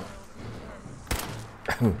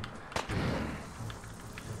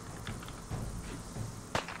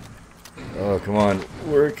 Oh, come on.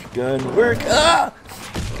 Work, gun, work. Ah!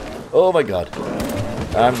 Oh my god.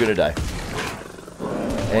 I'm gonna die.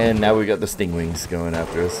 And now we got the stingwings going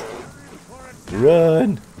after us.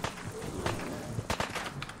 Run!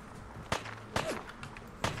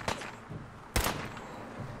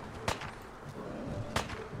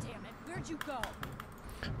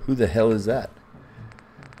 Who the hell is that?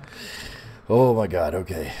 Oh my god,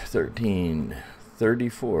 okay. 13.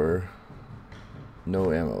 34.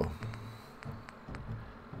 No ammo.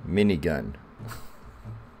 Minigun.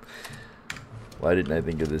 Why didn't I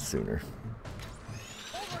think of this sooner?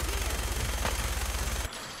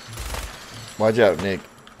 Watch out, Nick.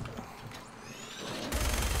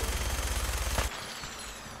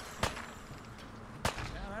 Now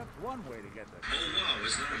that's one way to get the... Oh wow,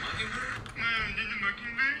 is that a mockingbird? This is a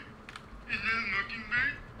mockingbird? Is this a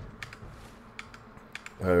mockingbird?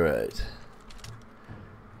 Alright.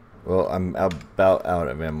 Well, I'm about out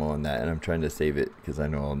of ammo on that, and I'm trying to save it because I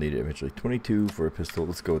know I'll need it eventually. 22 for a pistol.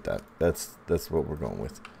 Let's go with that. That's what we're going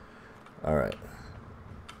with. All right.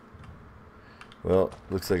 Well,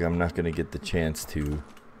 looks like I'm not going to get the chance to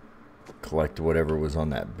collect whatever was on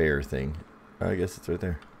that bear thing. I guess it's right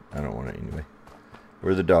there. I don't want it anyway.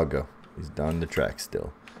 Where'd the dog go? He's down the track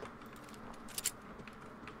still.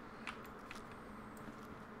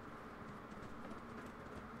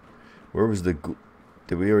 Where was the...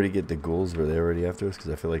 Did we already get the ghouls? Were they already after us?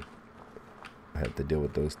 Because I feel like I have to deal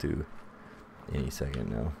with those two any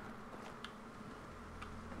second now.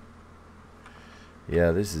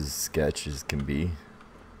 Yeah, this is sketch as can be.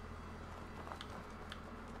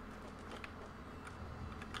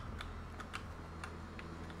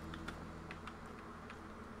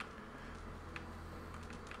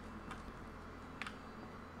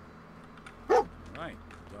 Right,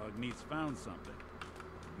 dog meat's found something.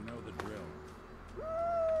 You know the drill.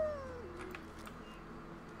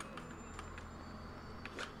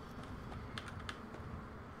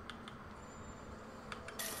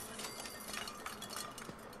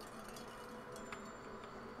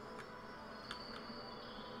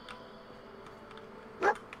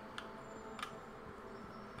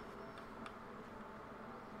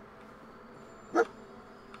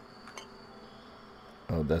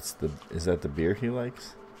 Oh, that's the... Is that the beer he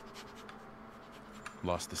likes?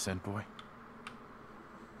 Lost the scent, boy?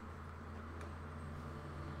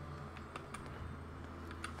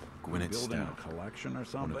 Gwynnett's Building Stout. a collection or One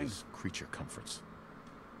something? of his creature comforts.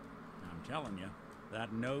 I'm telling you,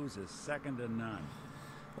 that nose is second to none.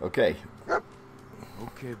 Okay.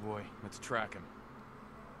 Okay, boy. Let's track him.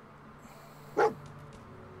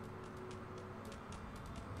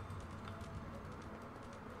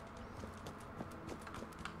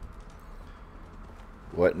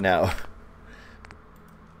 What now?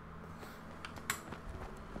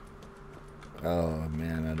 Oh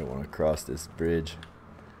man, I don't want to cross this bridge.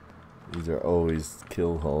 These are always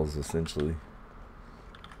kill halls, essentially.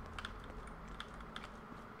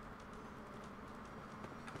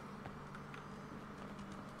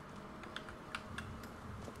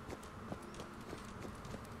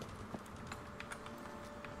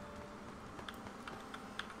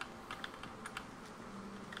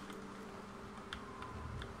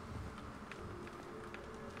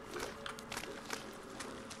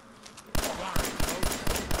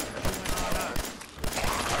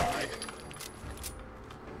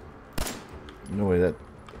 No way that...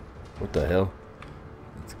 What the hell?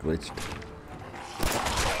 It's glitched.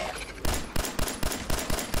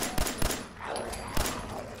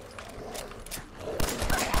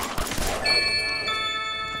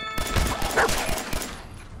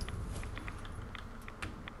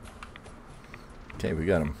 Okay, we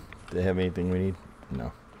got him. Do they have anything we need?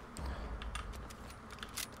 No.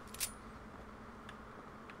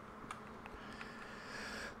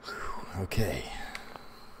 Okay.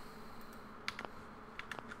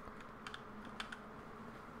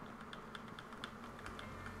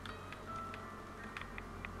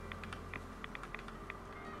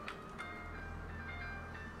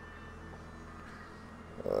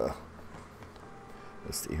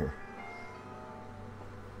 Let's see here.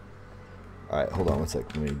 Alright, hold on one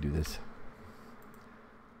sec. Let me do this.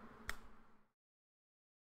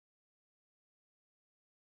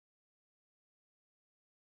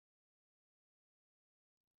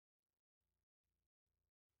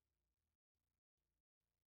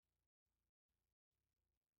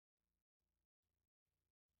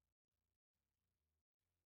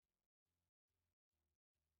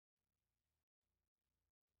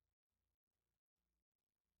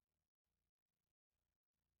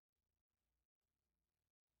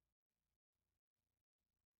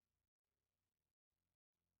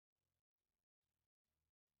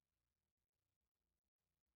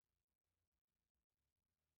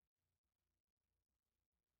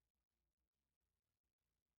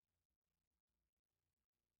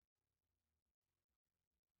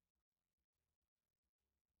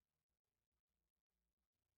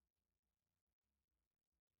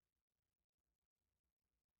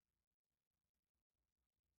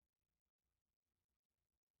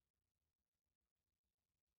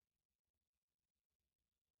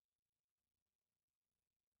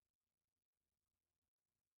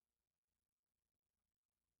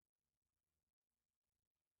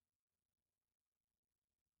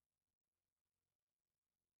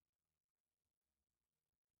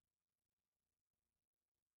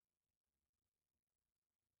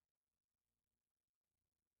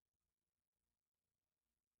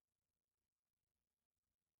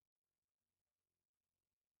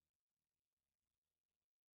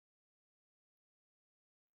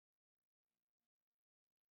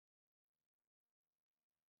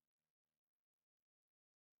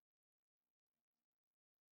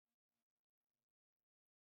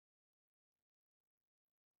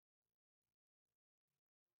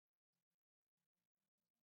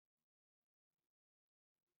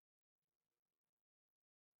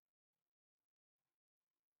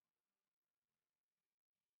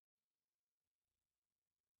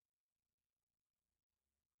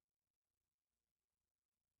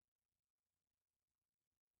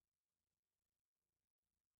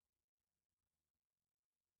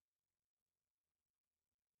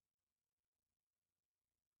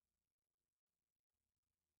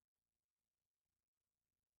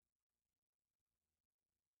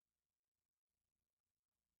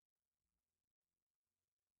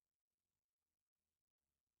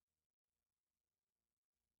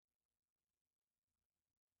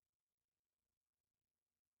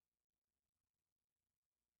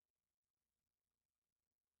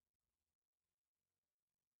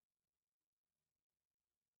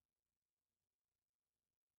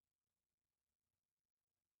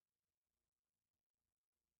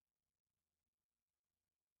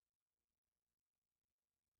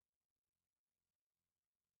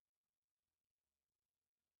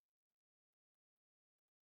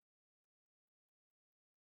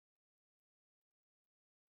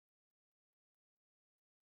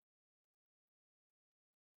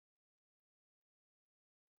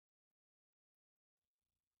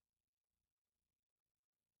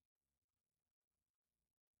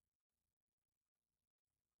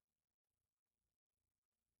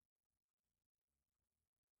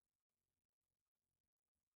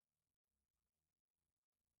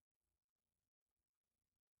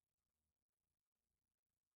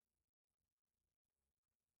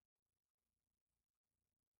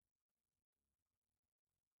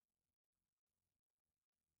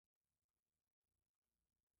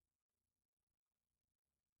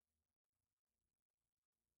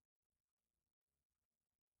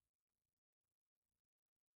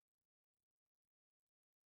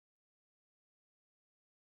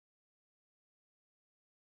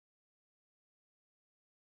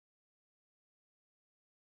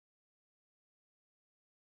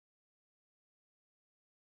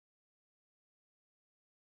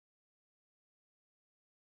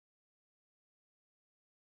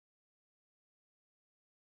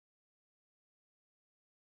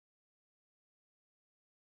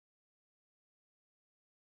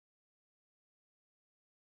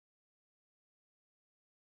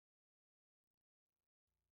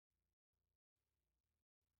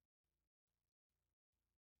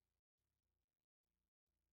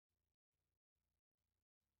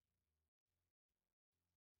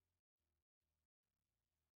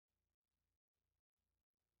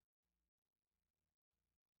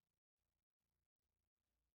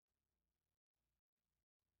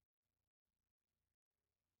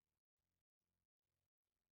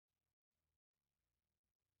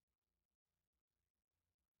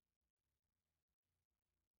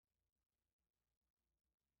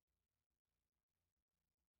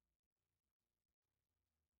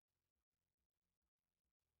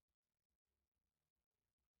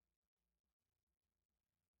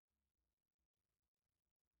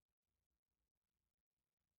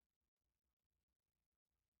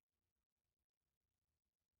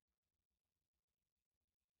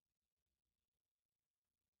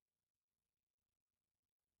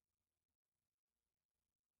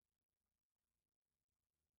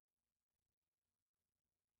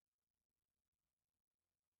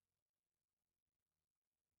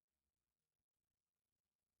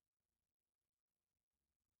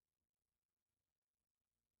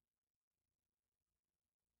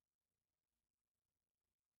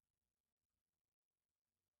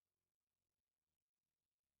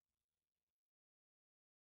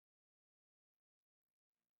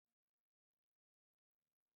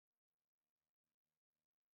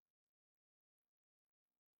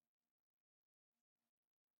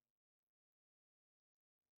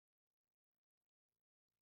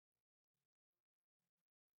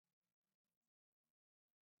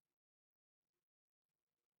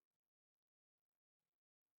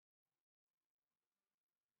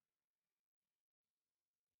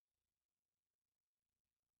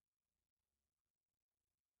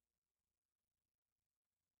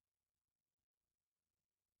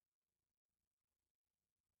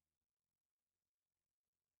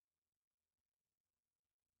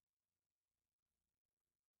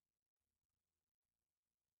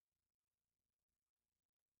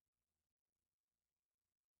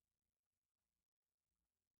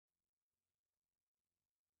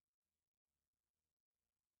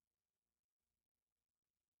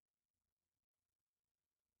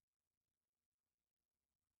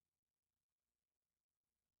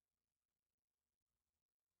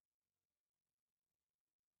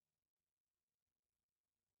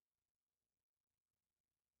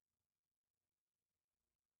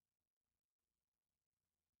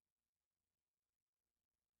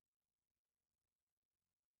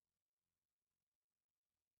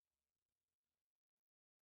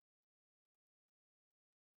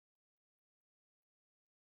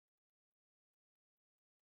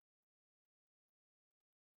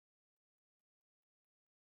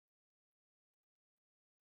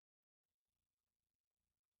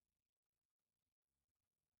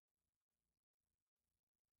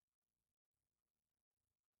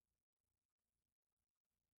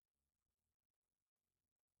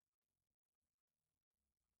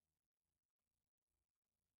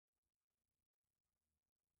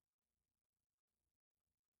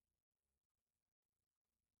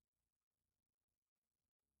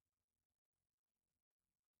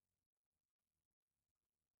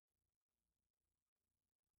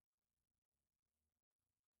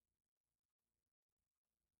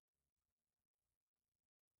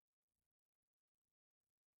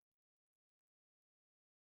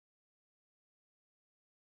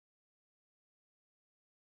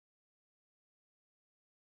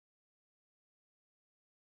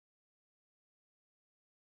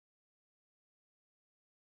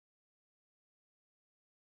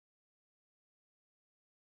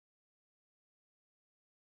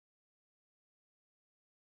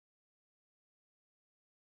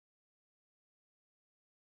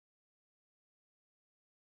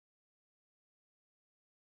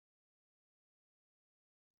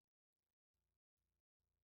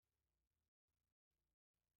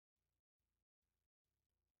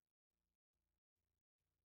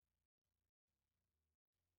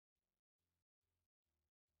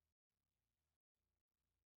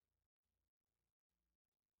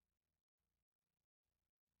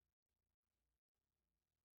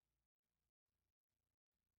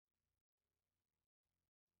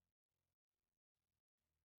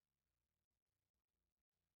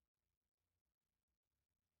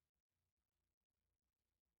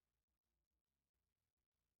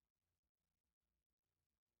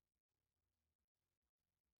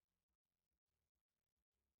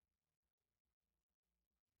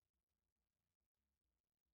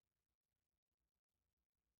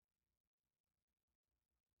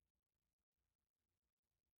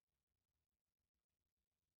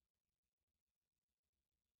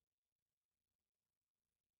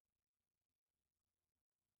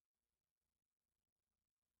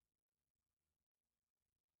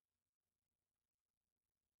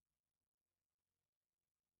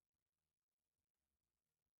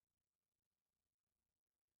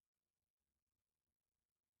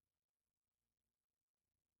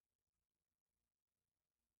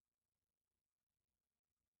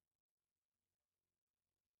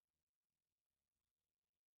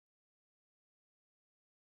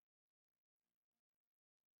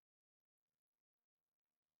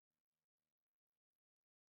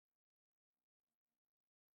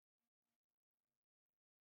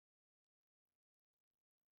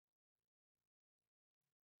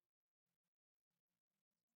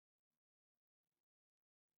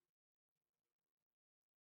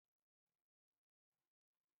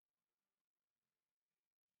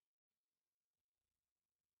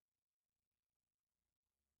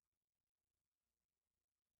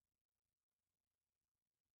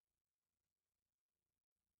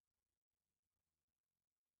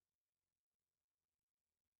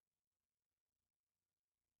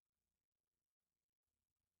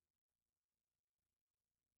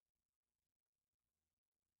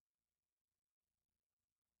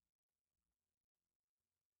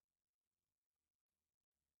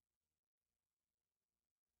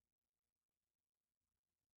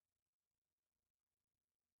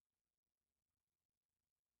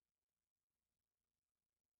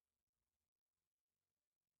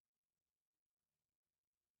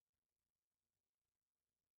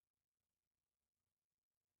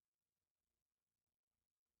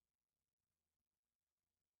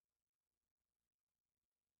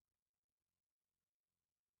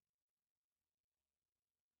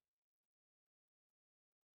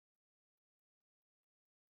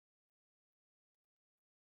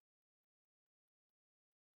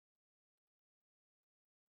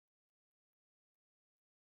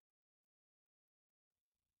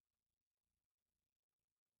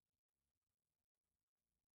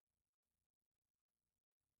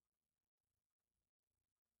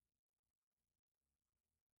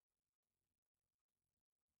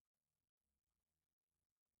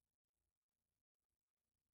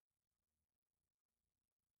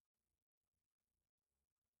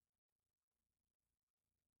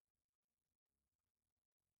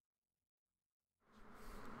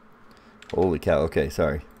 Holy cow. Okay,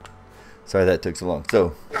 sorry. Sorry that took so long.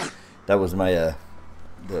 So, that was my,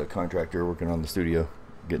 the contractor working on the studio,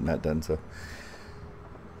 getting that done, so.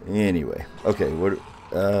 Anyway. Okay, what,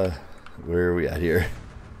 where are we at here?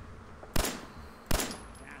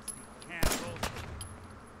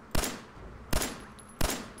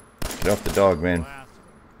 Get off the dog, man.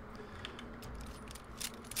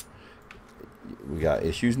 We got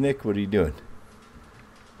issues, Nick? What are you doing?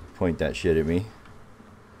 Point that shit at me.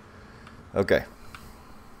 Okay.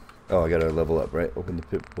 Oh, I gotta level up, right? Open the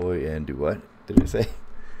Pip-Boy and do what? Did I say?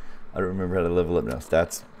 I don't remember how to level up now.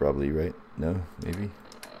 Stats, probably, right? No? Maybe?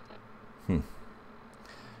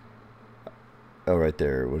 Oh, right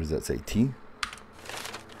there. What does that say? T?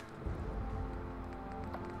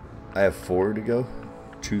 I have 4 to go.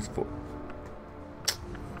 Choose 4.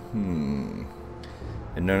 And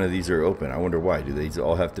none of these are open. I wonder why. Do these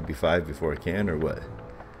all have to be 5 before I can, or what?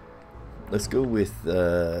 Let's go with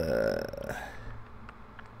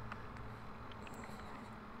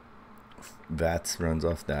VATS runs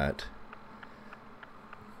off that.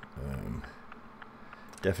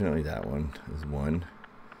 Definitely that one is 1,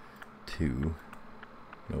 2.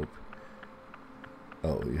 Nope.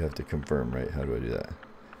 Oh, you have to confirm, right? How do I do that?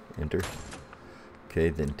 Enter. Okay,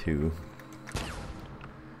 then 2.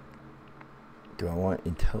 Do I want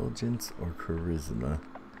intelligence or charisma?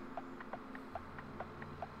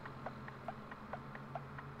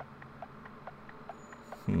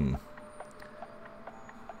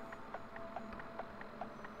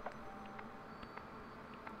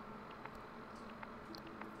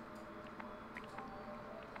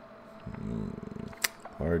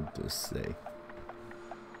 Hard to say.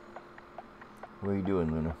 What are you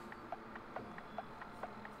doing, Luna?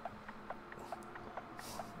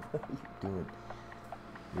 What are you doing?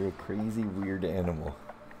 You're a crazy, weird animal.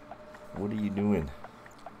 What are you doing?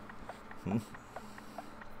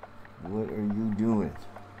 What are you doing?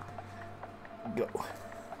 Go.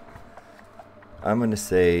 I'm gonna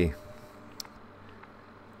say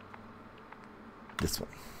this one.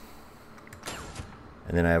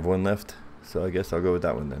 And then I have 1 left, so I guess I'll go with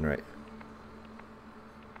that one then, right?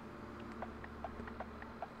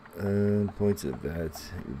 Points of that,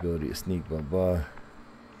 ability to sneak, blah blah.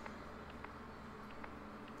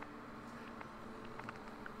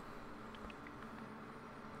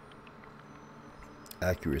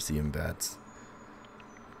 Accuracy in VATS.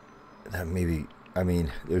 That maybe, I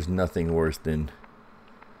mean, there's nothing worse than,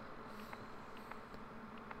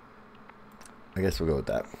 I guess we'll go with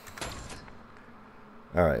that.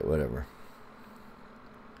 Alright, whatever.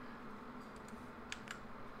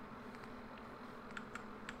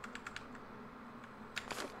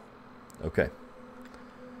 Okay.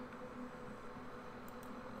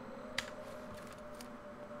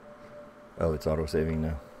 Oh, it's auto-saving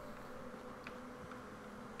now.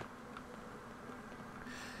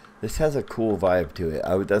 This has a cool vibe to it.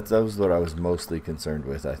 That was what I was mostly concerned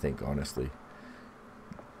with, I think, honestly.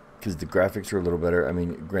 Because the graphics are a little better. I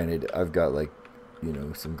mean, granted, I've got, like, you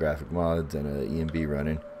know, some graphic mods and a EMB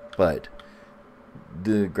running. But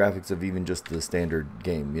the graphics of even just the standard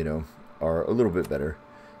game, you know, are a little bit better.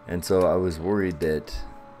 And so I was worried that,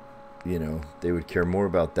 you know, they would care more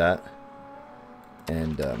about that.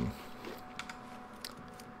 And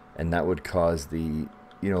that would cause the,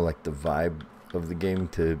 you know, like the vibe of the game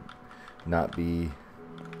to not be,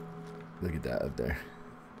 look at that up there,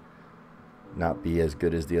 not be as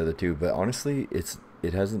good as the other two. But honestly,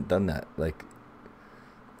 it hasn't done that. Like,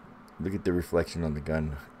 look at the reflection on the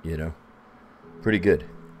gun, you know, pretty good.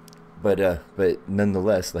 But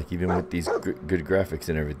nonetheless, like, even with these good graphics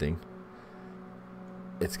and everything,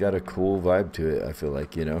 it's got a cool vibe to it, I feel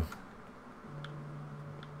like, you know.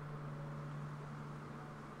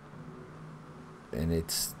 And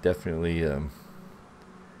it's definitely,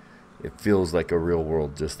 it feels like a real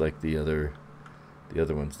world, just like the other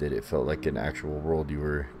ones did. It felt like an actual world you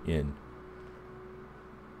were in.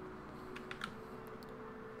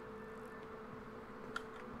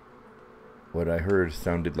 What I heard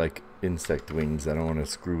sounded like insect wings. I don't want to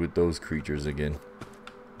screw with those creatures again.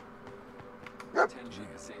 Attention,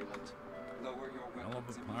 assailant. Lower your weapons. Hell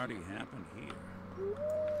of a party happened here.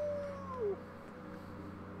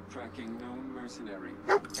 Tracking known mercenary.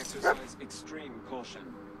 Exercise extreme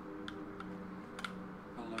caution.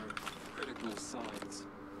 Alert. Critical signs.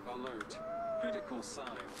 Alert. Critical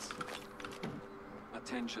signs.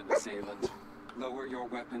 Attention, assailant. Lower your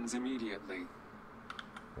weapons immediately.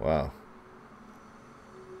 Wow.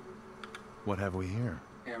 What have we here?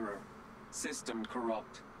 Error. System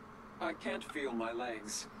corrupt. I can't feel my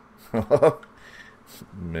legs.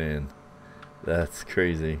 Man, that's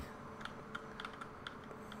crazy.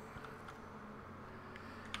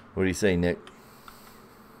 What do you say, Nick?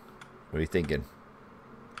 What are you thinking?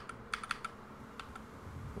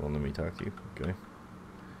 Well, let me talk to you. Okay.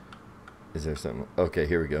 Is there something? Okay,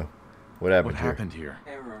 here we go. What happened here?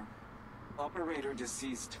 Error. Operator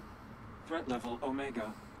deceased. Threat level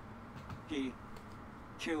Omega. He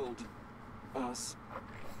killed us.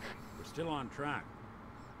 We're still on track.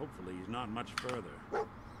 Hopefully he's not much further.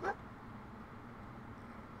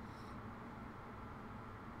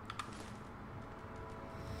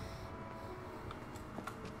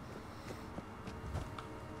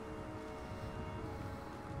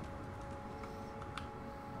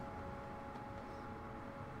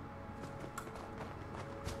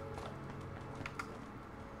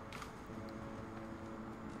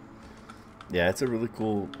 Yeah, it's a really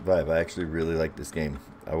cool vibe. I actually really like this game.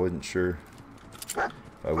 I wasn't sure if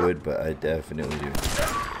I would, but I definitely do.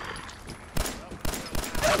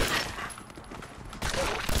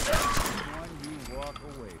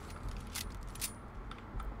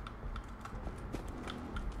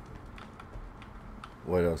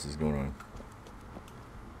 What else is going on?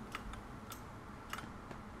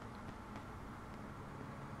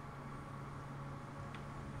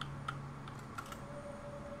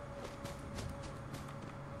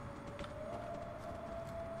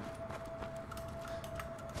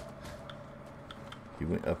 He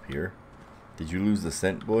went up here. Did you lose the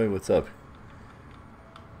scent, boy? What's up?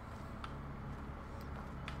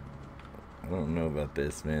 I don't know about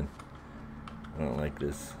this, man. I don't like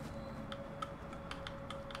this.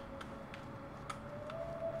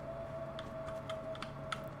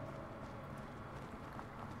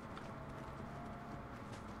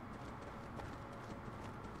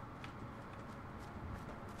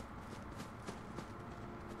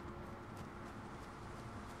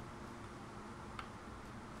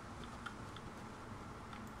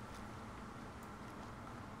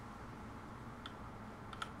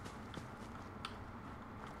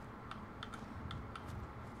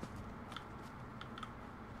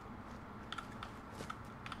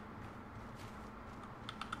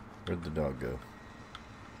 Where'd the dog go?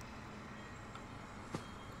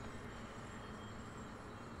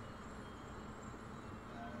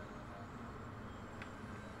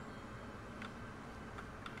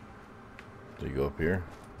 Did he go up here?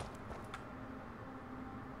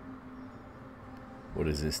 What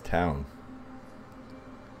is this town?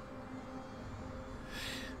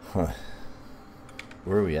 Huh.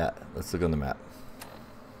 Where are we at? Let's look on the map.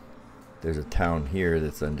 There's a town here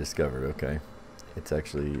that's undiscovered. Okay. It's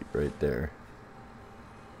actually right there.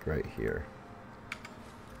 Right here.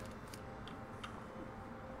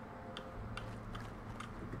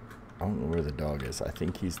 I don't know where the dog is. I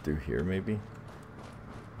think he's through here, maybe?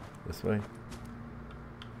 This way?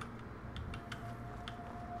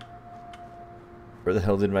 Where the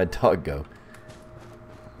hell did my dog go?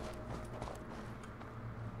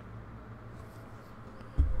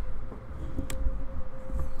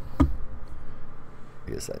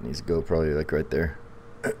 I guess that needs to go probably like right there.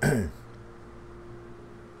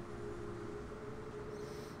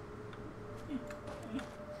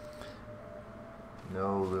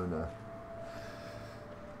 No, Luna.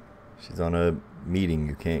 She's on a meeting.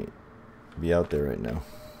 You can't be out there right now.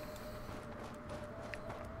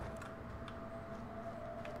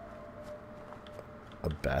 A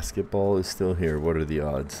basketball is still here. What are the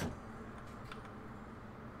odds?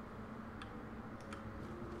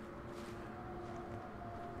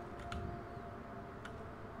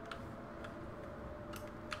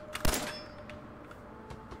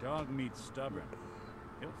 Dog meets stubborn.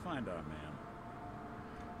 He'll find our man.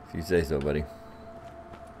 If you say so, buddy.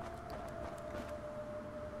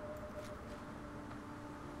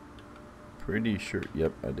 Pretty sure.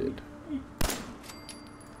 Yep, I did.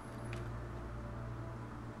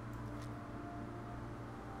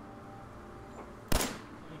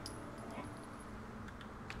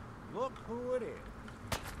 Look who it is.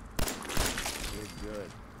 You're good.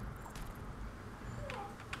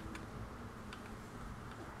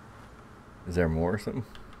 Is there more or something?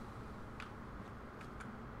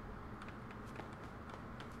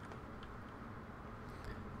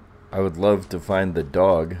 I would love to find the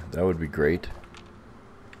dog. That would be great.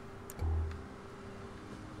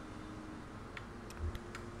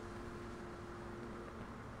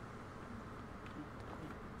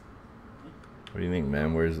 What do you think,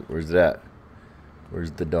 man? Where's that?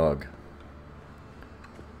 Where's the dog?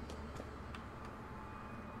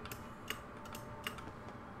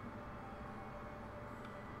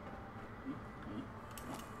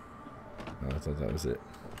 Oh, I thought that was it.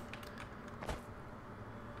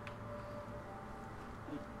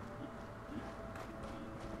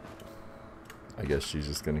 I guess she's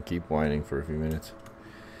just gonna keep whining for a few minutes.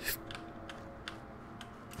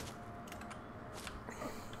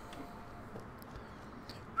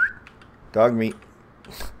 Dog meat.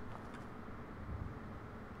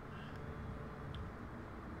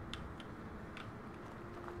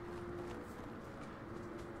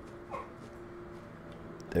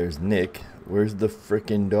 There's Nick. Where's the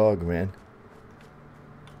frickin' dog, man?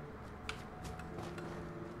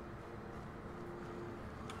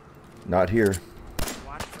 Not here.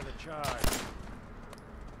 Watch for the charge.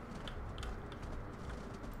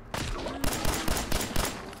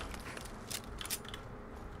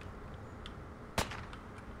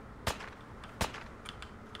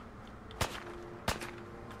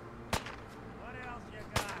 What else you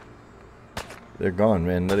got? They're gone,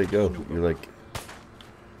 man. Let it go. You're like...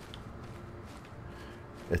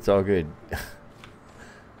 It's all good.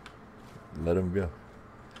 Let him go.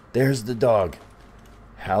 There's the dog.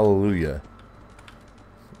 Hallelujah.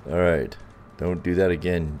 Alright. Don't do that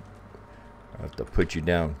again. I have to put you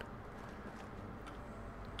down.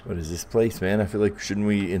 What is this place, man? I feel like, shouldn't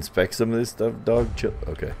we inspect some of this stuff, dog? Chill.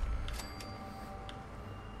 Okay.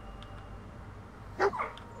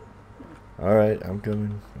 Alright, I'm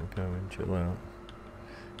coming. Chill out.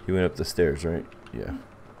 He went up the stairs, right? Yeah.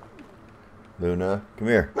 Luna, come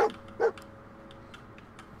here.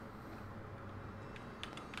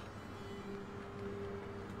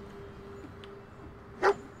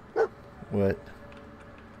 What?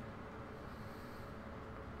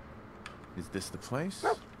 Is this the place?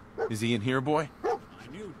 Is he in here, boy? I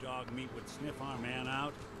knew dog meat would sniff our man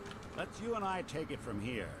out. Let's you and I take it from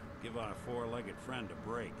here. Give our four-legged friend a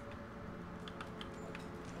break.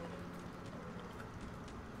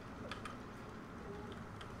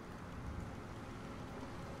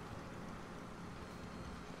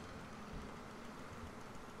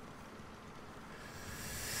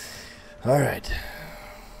 All right.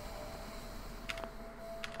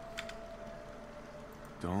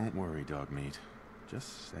 Don't worry, dog meat.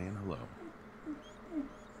 Just saying hello.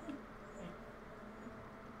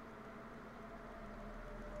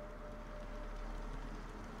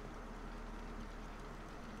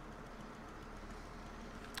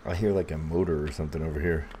 I hear like a motor or something over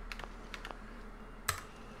here.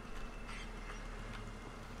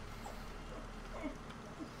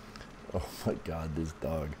 Oh my god, this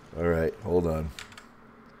dog. Alright, hold on.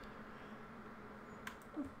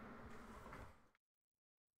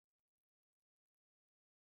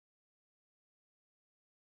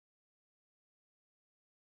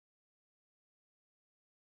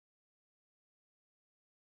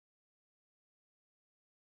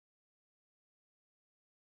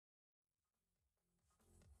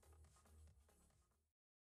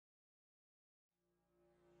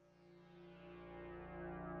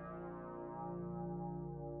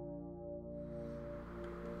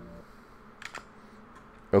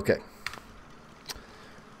 Okay.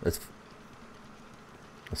 Let's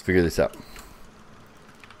figure this out.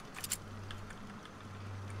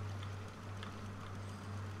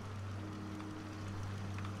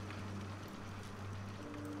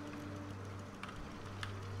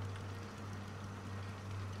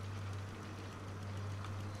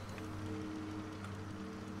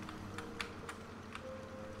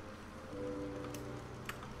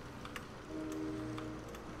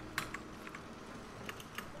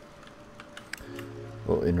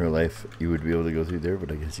 Well, in real life, you would be able to go through there,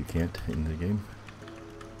 but I guess you can't in the game.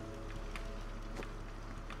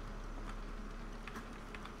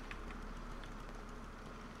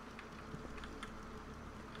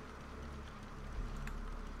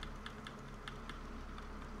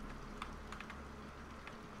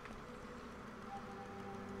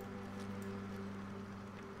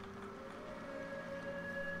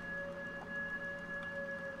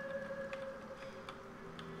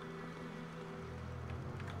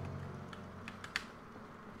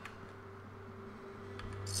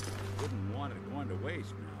 Wouldn't want it going to waste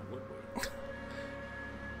now, would we?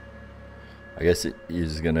 I guess it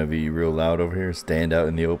is gonna be real loud over here. Stand out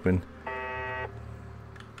in the open.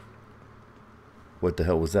 What the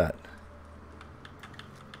hell was that?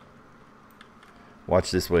 Watch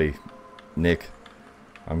this way, Nick.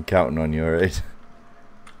 I'm counting on you, alright?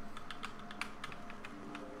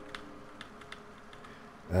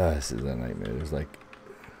 This is a nightmare. There's like...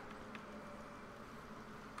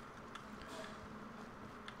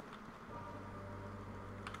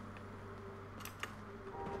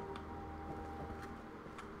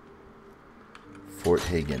 Fort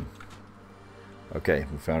Hagen. Okay,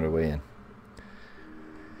 we found our way in.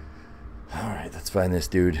 Alright, let's find this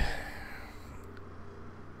dude.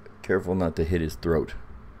 Careful not to hit his throat.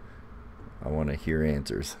 I want to hear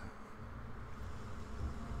answers.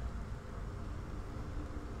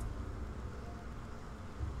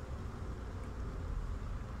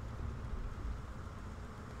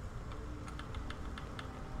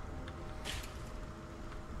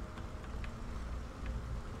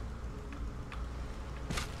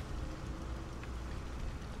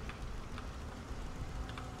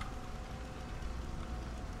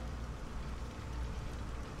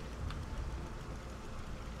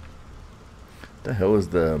 The hell is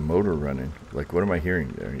the motor running? Like, what am I hearing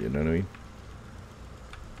there? You know what I mean?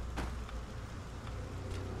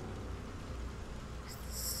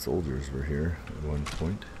 Soldiers were here at one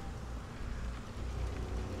point.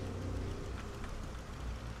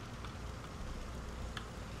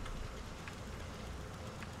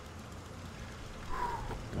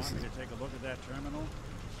 Want me to take a look at that terminal?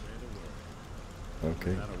 Say the word.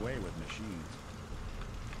 Okay. That away with machines.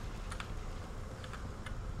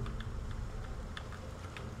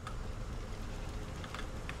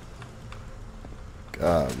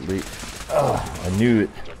 Golly. Oh, I knew it.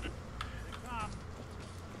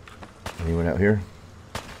 Anyone out here?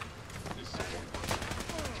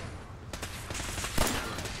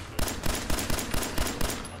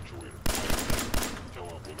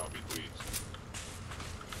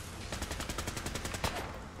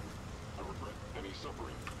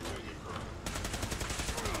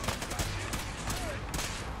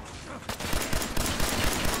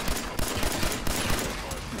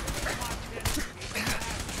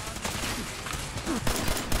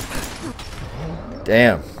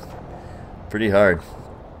 Damn. Pretty hard.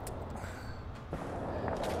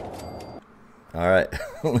 Alright,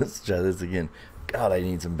 let's try this again. God, I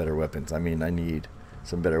need some better weapons. I mean, I need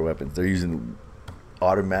some better weapons. They're using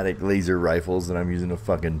automatic laser rifles, and I'm using a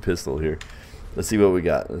fucking pistol here. Let's see what we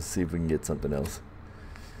got. Let's see if we can get something else.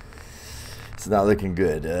 It's not looking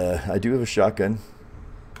good. I do have a shotgun.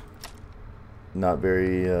 Not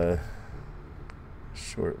very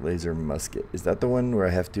short laser musket. Is that the one where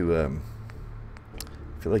I have to...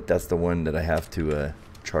 I feel like that's the one that I have to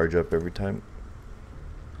charge up every time.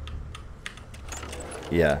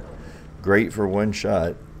 Yeah. Great for one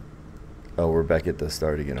shot. Oh, we're back at the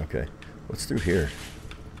start again. Okay. What's through here?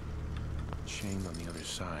 Chain on the other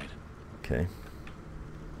side. Okay.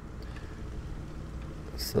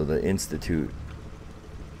 So the Institute.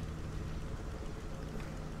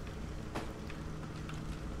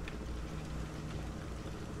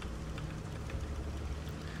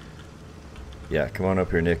 Yeah, come on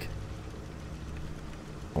up here, Nick.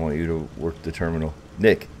 I want you to work the terminal.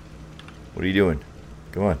 Nick, what are you doing?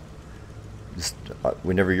 Come on. Just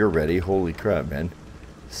whenever you're ready. Holy crap, man.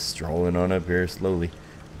 Strolling on up here slowly.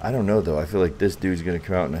 I don't know, though. I feel like this dude's going to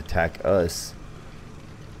come out and attack us.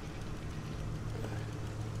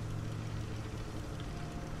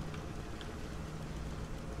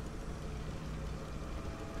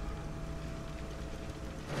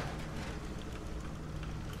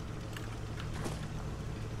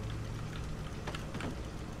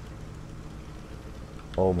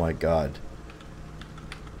 Oh my god.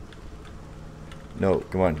 No,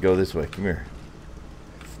 come on, go this way. Come here.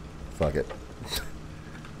 Fuck it. You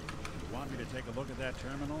want me to take a look at that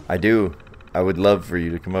terminal? I do. I would love for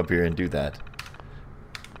you to come up here and do that.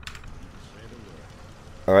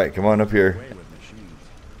 Alright, come on up here.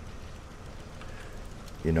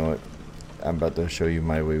 You know what? I'm about to show you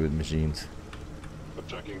my way with machines.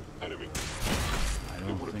 Attacking enemy.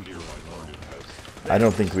 I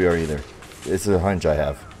don't think we are either. It's a hunch I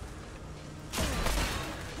have.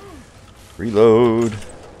 Reload.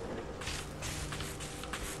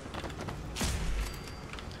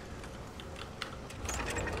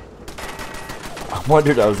 I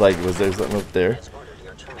wondered, I was like, was there something up there?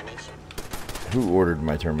 Who ordered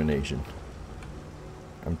my termination?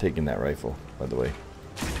 I'm taking that rifle, by the way.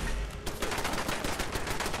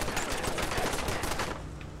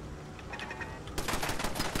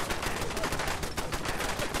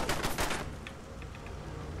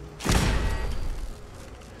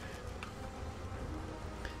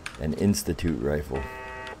 An Institute rifle.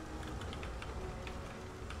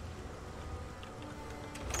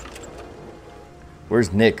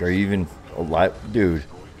 Where's Nick? Are you even alive? Dude.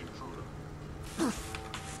 They're gone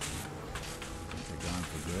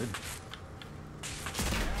for good.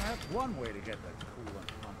 That's one way to get that coolant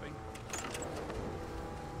pumping.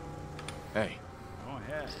 Hey. Go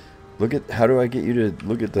ahead. Look at, how do I get you to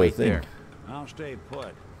look at the Wait thing? there. I'll stay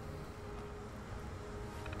put.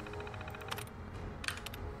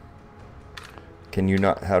 Can you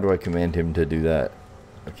not, how do I command him to do that?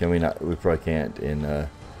 Or can we not, we probably can't in,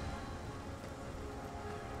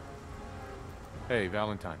 Hey,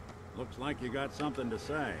 Valentine. Looks like you got something to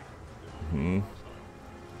say.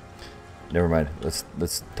 Never mind. Let's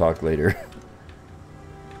talk later.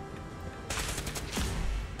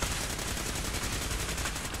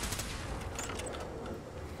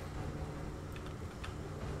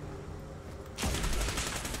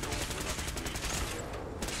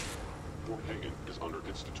 Fort Hagen is under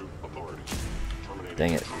Institute authority. Terminating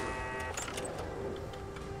Dang it.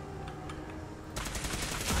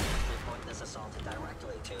 Report this assault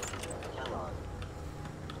directly to Kellogg.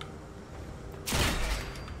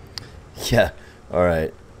 Yeah. All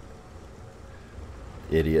right.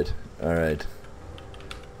 Idiot. All right.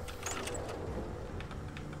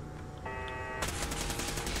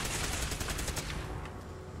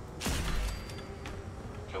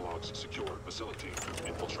 Kellogg's secure facility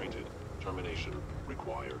infiltrated. Termination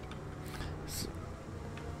required.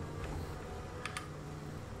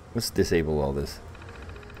 Let's disable all this.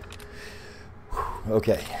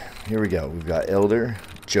 Okay, here we go. We've got Elder,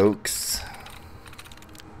 Jokes,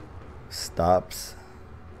 Stops,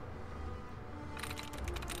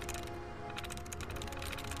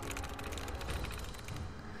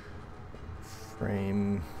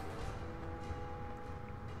 Frame,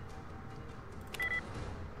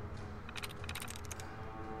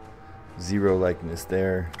 zero likeness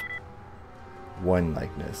there, one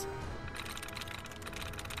likeness.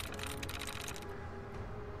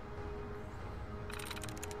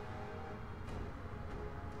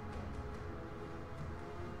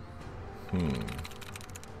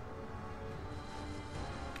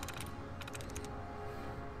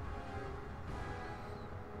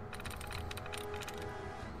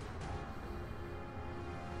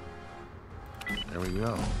 There we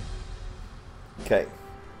go. Okay.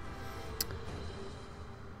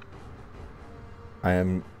 I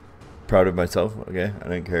am proud of myself, okay? I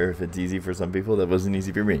don't care if it's easy for some people. That wasn't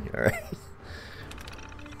easy for me, alright?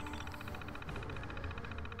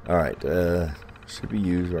 Alright, should be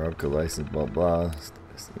used or outgo license, blah blah.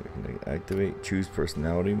 Activate, choose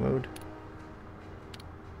personality mode.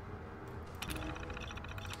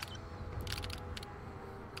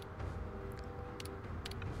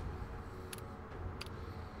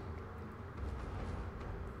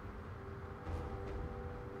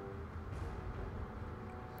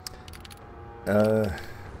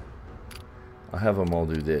 I'll have them all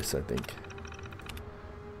do this, I think.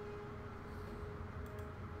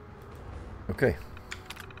 Okay.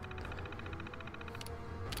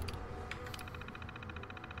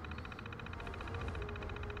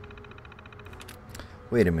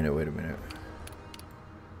 Wait a minute, wait a minute.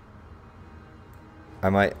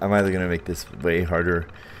 I'm either gonna make this way harder.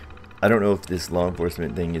 I don't know if this law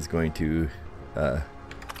enforcement thing is going to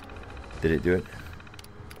did it do it?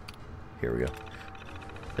 Here we go.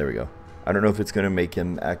 There we go. I don't know if it's going to make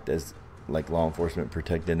him act as like law enforcement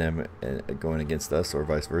protecting them and going against us or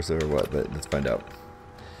vice versa or what, but let's find out.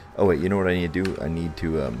 Oh wait, you know what I need to do? I need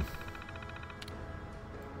to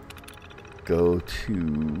go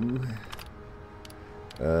to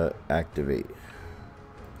activate.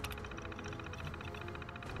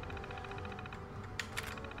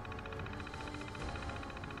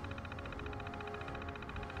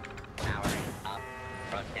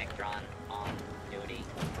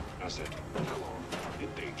 Asset, Kellogg, in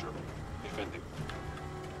danger. Defending.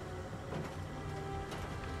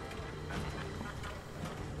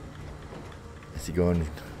 Is he going?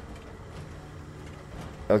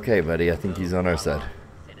 Okay, buddy, I think he's on our side.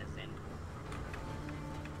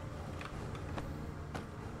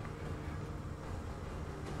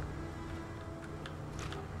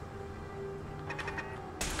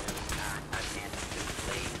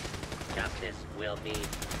 Justice will be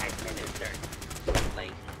administered.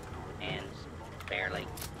 Late and fairly.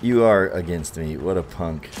 You are against me. What a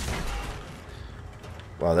punk.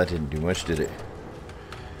 Wow, that didn't do much, did it?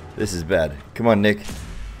 This is bad. Come on, Nick.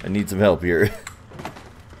 I need some help here.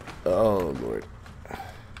 Oh, Lord.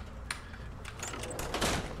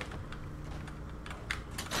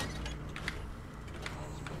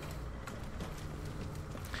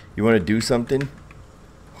 You want to do something?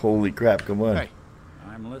 Holy crap, come on. Hey,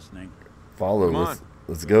 I'm listening. Follow. Come on.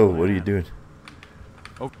 Let's go. What are you doing?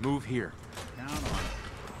 Oh, move here. Count on it.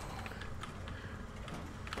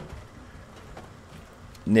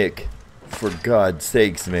 Nick, for God's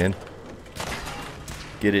sakes, man.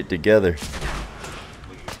 Get it together.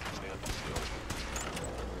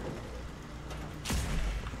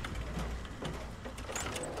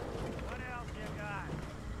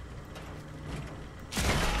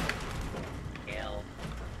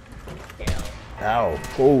 Ow.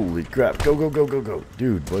 Holy crap. Go, go, go, go, go.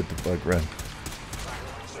 Dude, what the fuck, run.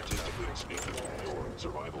 Statistically speaking, your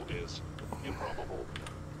survival is improbable.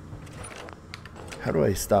 How do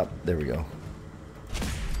I stop? There we go.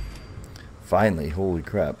 Finally. Holy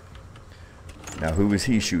crap. Now, who was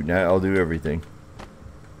he shooting at? I'll do everything.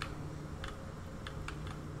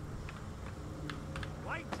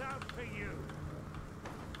 Lights out for you.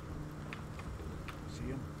 See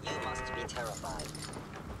him? You must be terrified.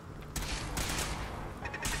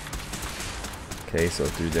 Okay, so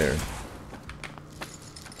through there.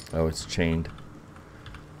 Oh, it's chained.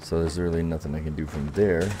 So there's really nothing I can do from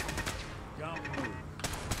there. Don't move.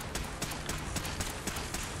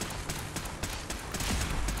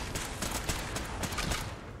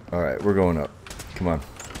 Alright, we're going up. Come on.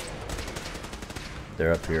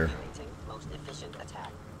 They're up here. Most efficient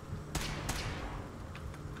attack.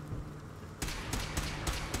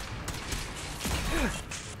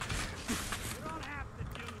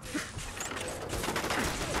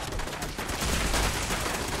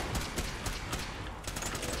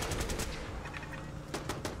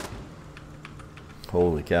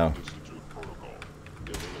 Holy cow. Institute protocol.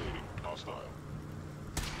 Eliminating hostile.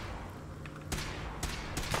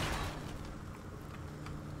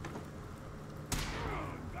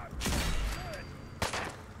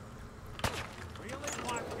 Really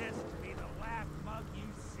want this to be the last mug you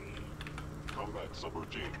see? Combat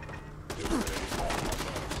subroutine. Eliminating all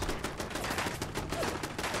hostiles.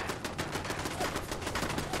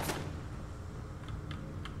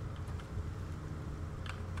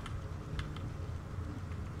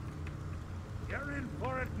 You're in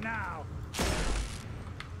for it now.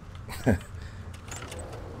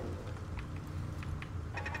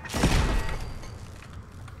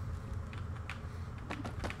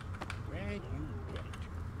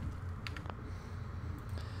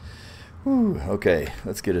 Whew, okay,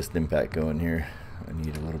 let's get a stim pack going here. I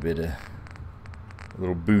need a little bit of, a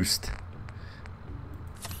little boost.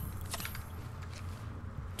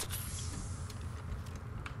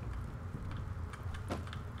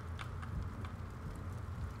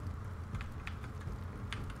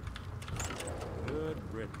 Good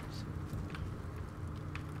riddance.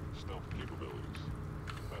 Stealth capabilities.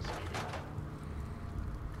 Fascinating.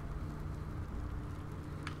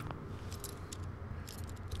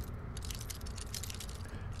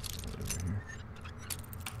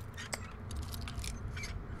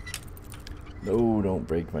 No, don't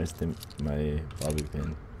break my bobby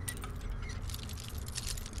pin.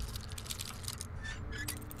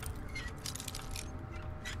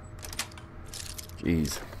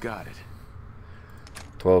 Jeez. Got it.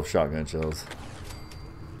 12 shotgun shells.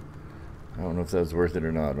 I don't know if that was worth it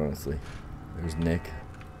or not, honestly. There's Nick.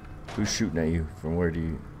 Who's shooting at you? From where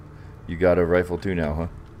do you got a rifle too now, huh?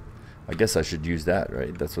 I guess I should use that,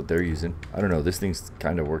 right? That's what they're using. I don't know. This thing's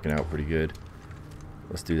kind of working out pretty good.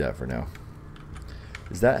 Let's do that for now.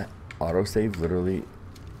 Is that autosave literally?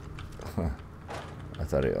 Huh. I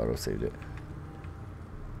thought I autosaved it.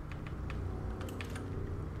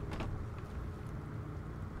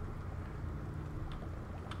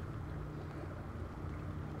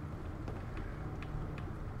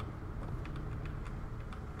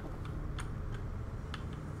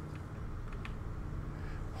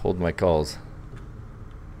 Hold my calls.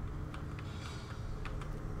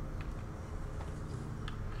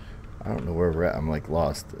 I don't know where we're at. I'm like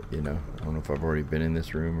lost, you know. I don't know if I've already been in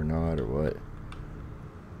this room or not or what.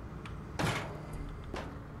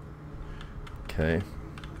 Okay.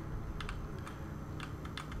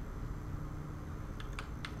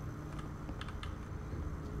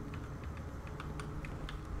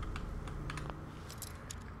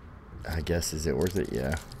 I guess, is it worth it?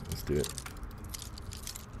 Yeah, let's do it.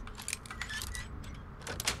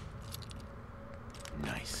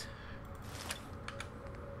 Nice.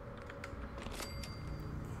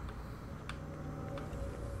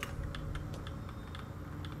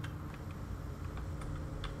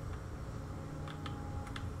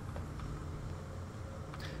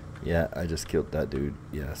 Yeah, I just killed that dude.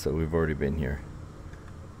 Yeah, so we've already been here.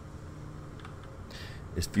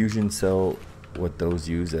 Is fusion cell what those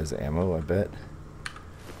use as ammo, I bet?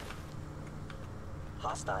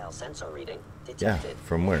 Hostile sensor reading Yeah, detected.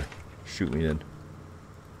 from where? Shoot me then.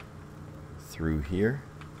 Through here?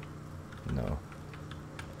 No.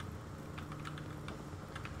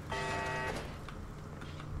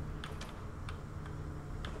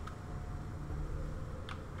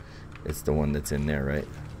 It's the one that's in there, right?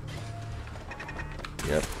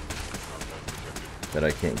 Yep. That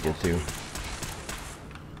I can't get to.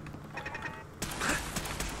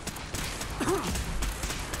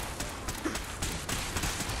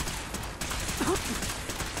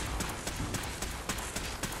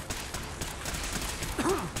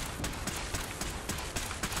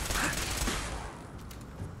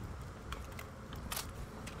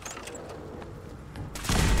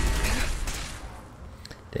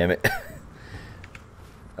 Damn it.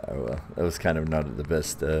 Oh well, that was kind of not the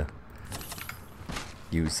best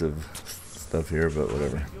use of stuff here, but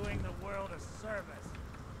whatever. Doing the world a service.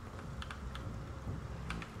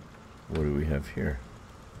 What do we have here?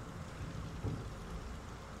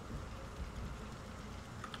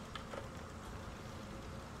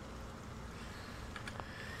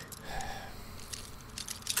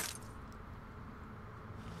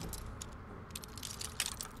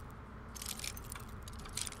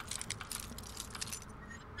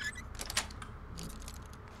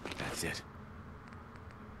 That's it.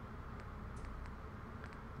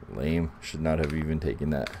 Lame. Should not have even taken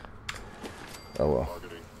that. Oh well.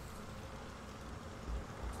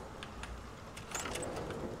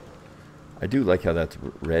 I do like how that's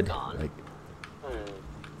red. Like.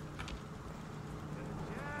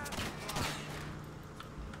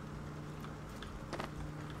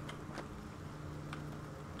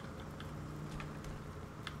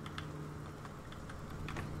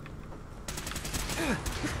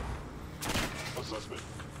 Assessment.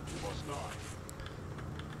 You must die.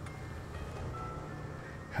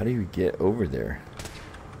 How do you get over there?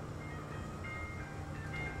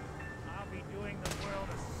 I'll be doing the world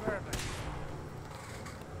a service.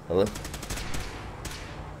 Hello?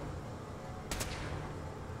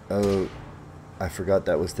 Oh, I forgot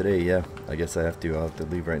that was today. Yeah, I guess I have to. I'll have to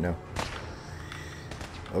leave right now.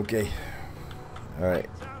 Okay. All right.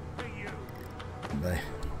 Bye.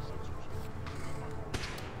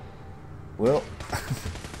 Well,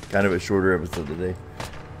 kind of a shorter episode today.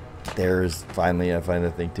 There's finally, I find the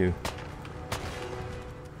thing too.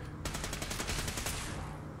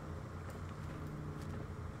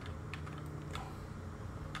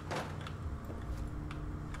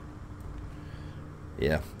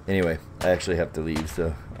 Yeah, anyway, I actually have to leave,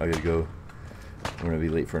 so I gotta go. I'm gonna be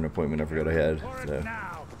late for an appointment I forgot I had. So.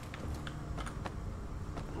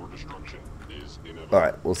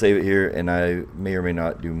 Alright, we'll save it here, and I may or may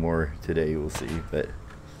not do more today, we'll see, but...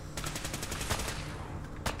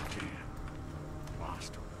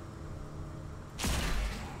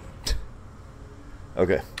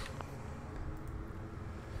 Okay.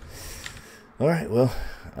 Alright, well,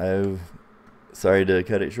 I'm sorry to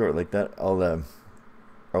cut it short like that. I'll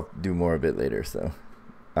do more of it later, so...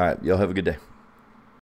 Alright, y'all have a good day.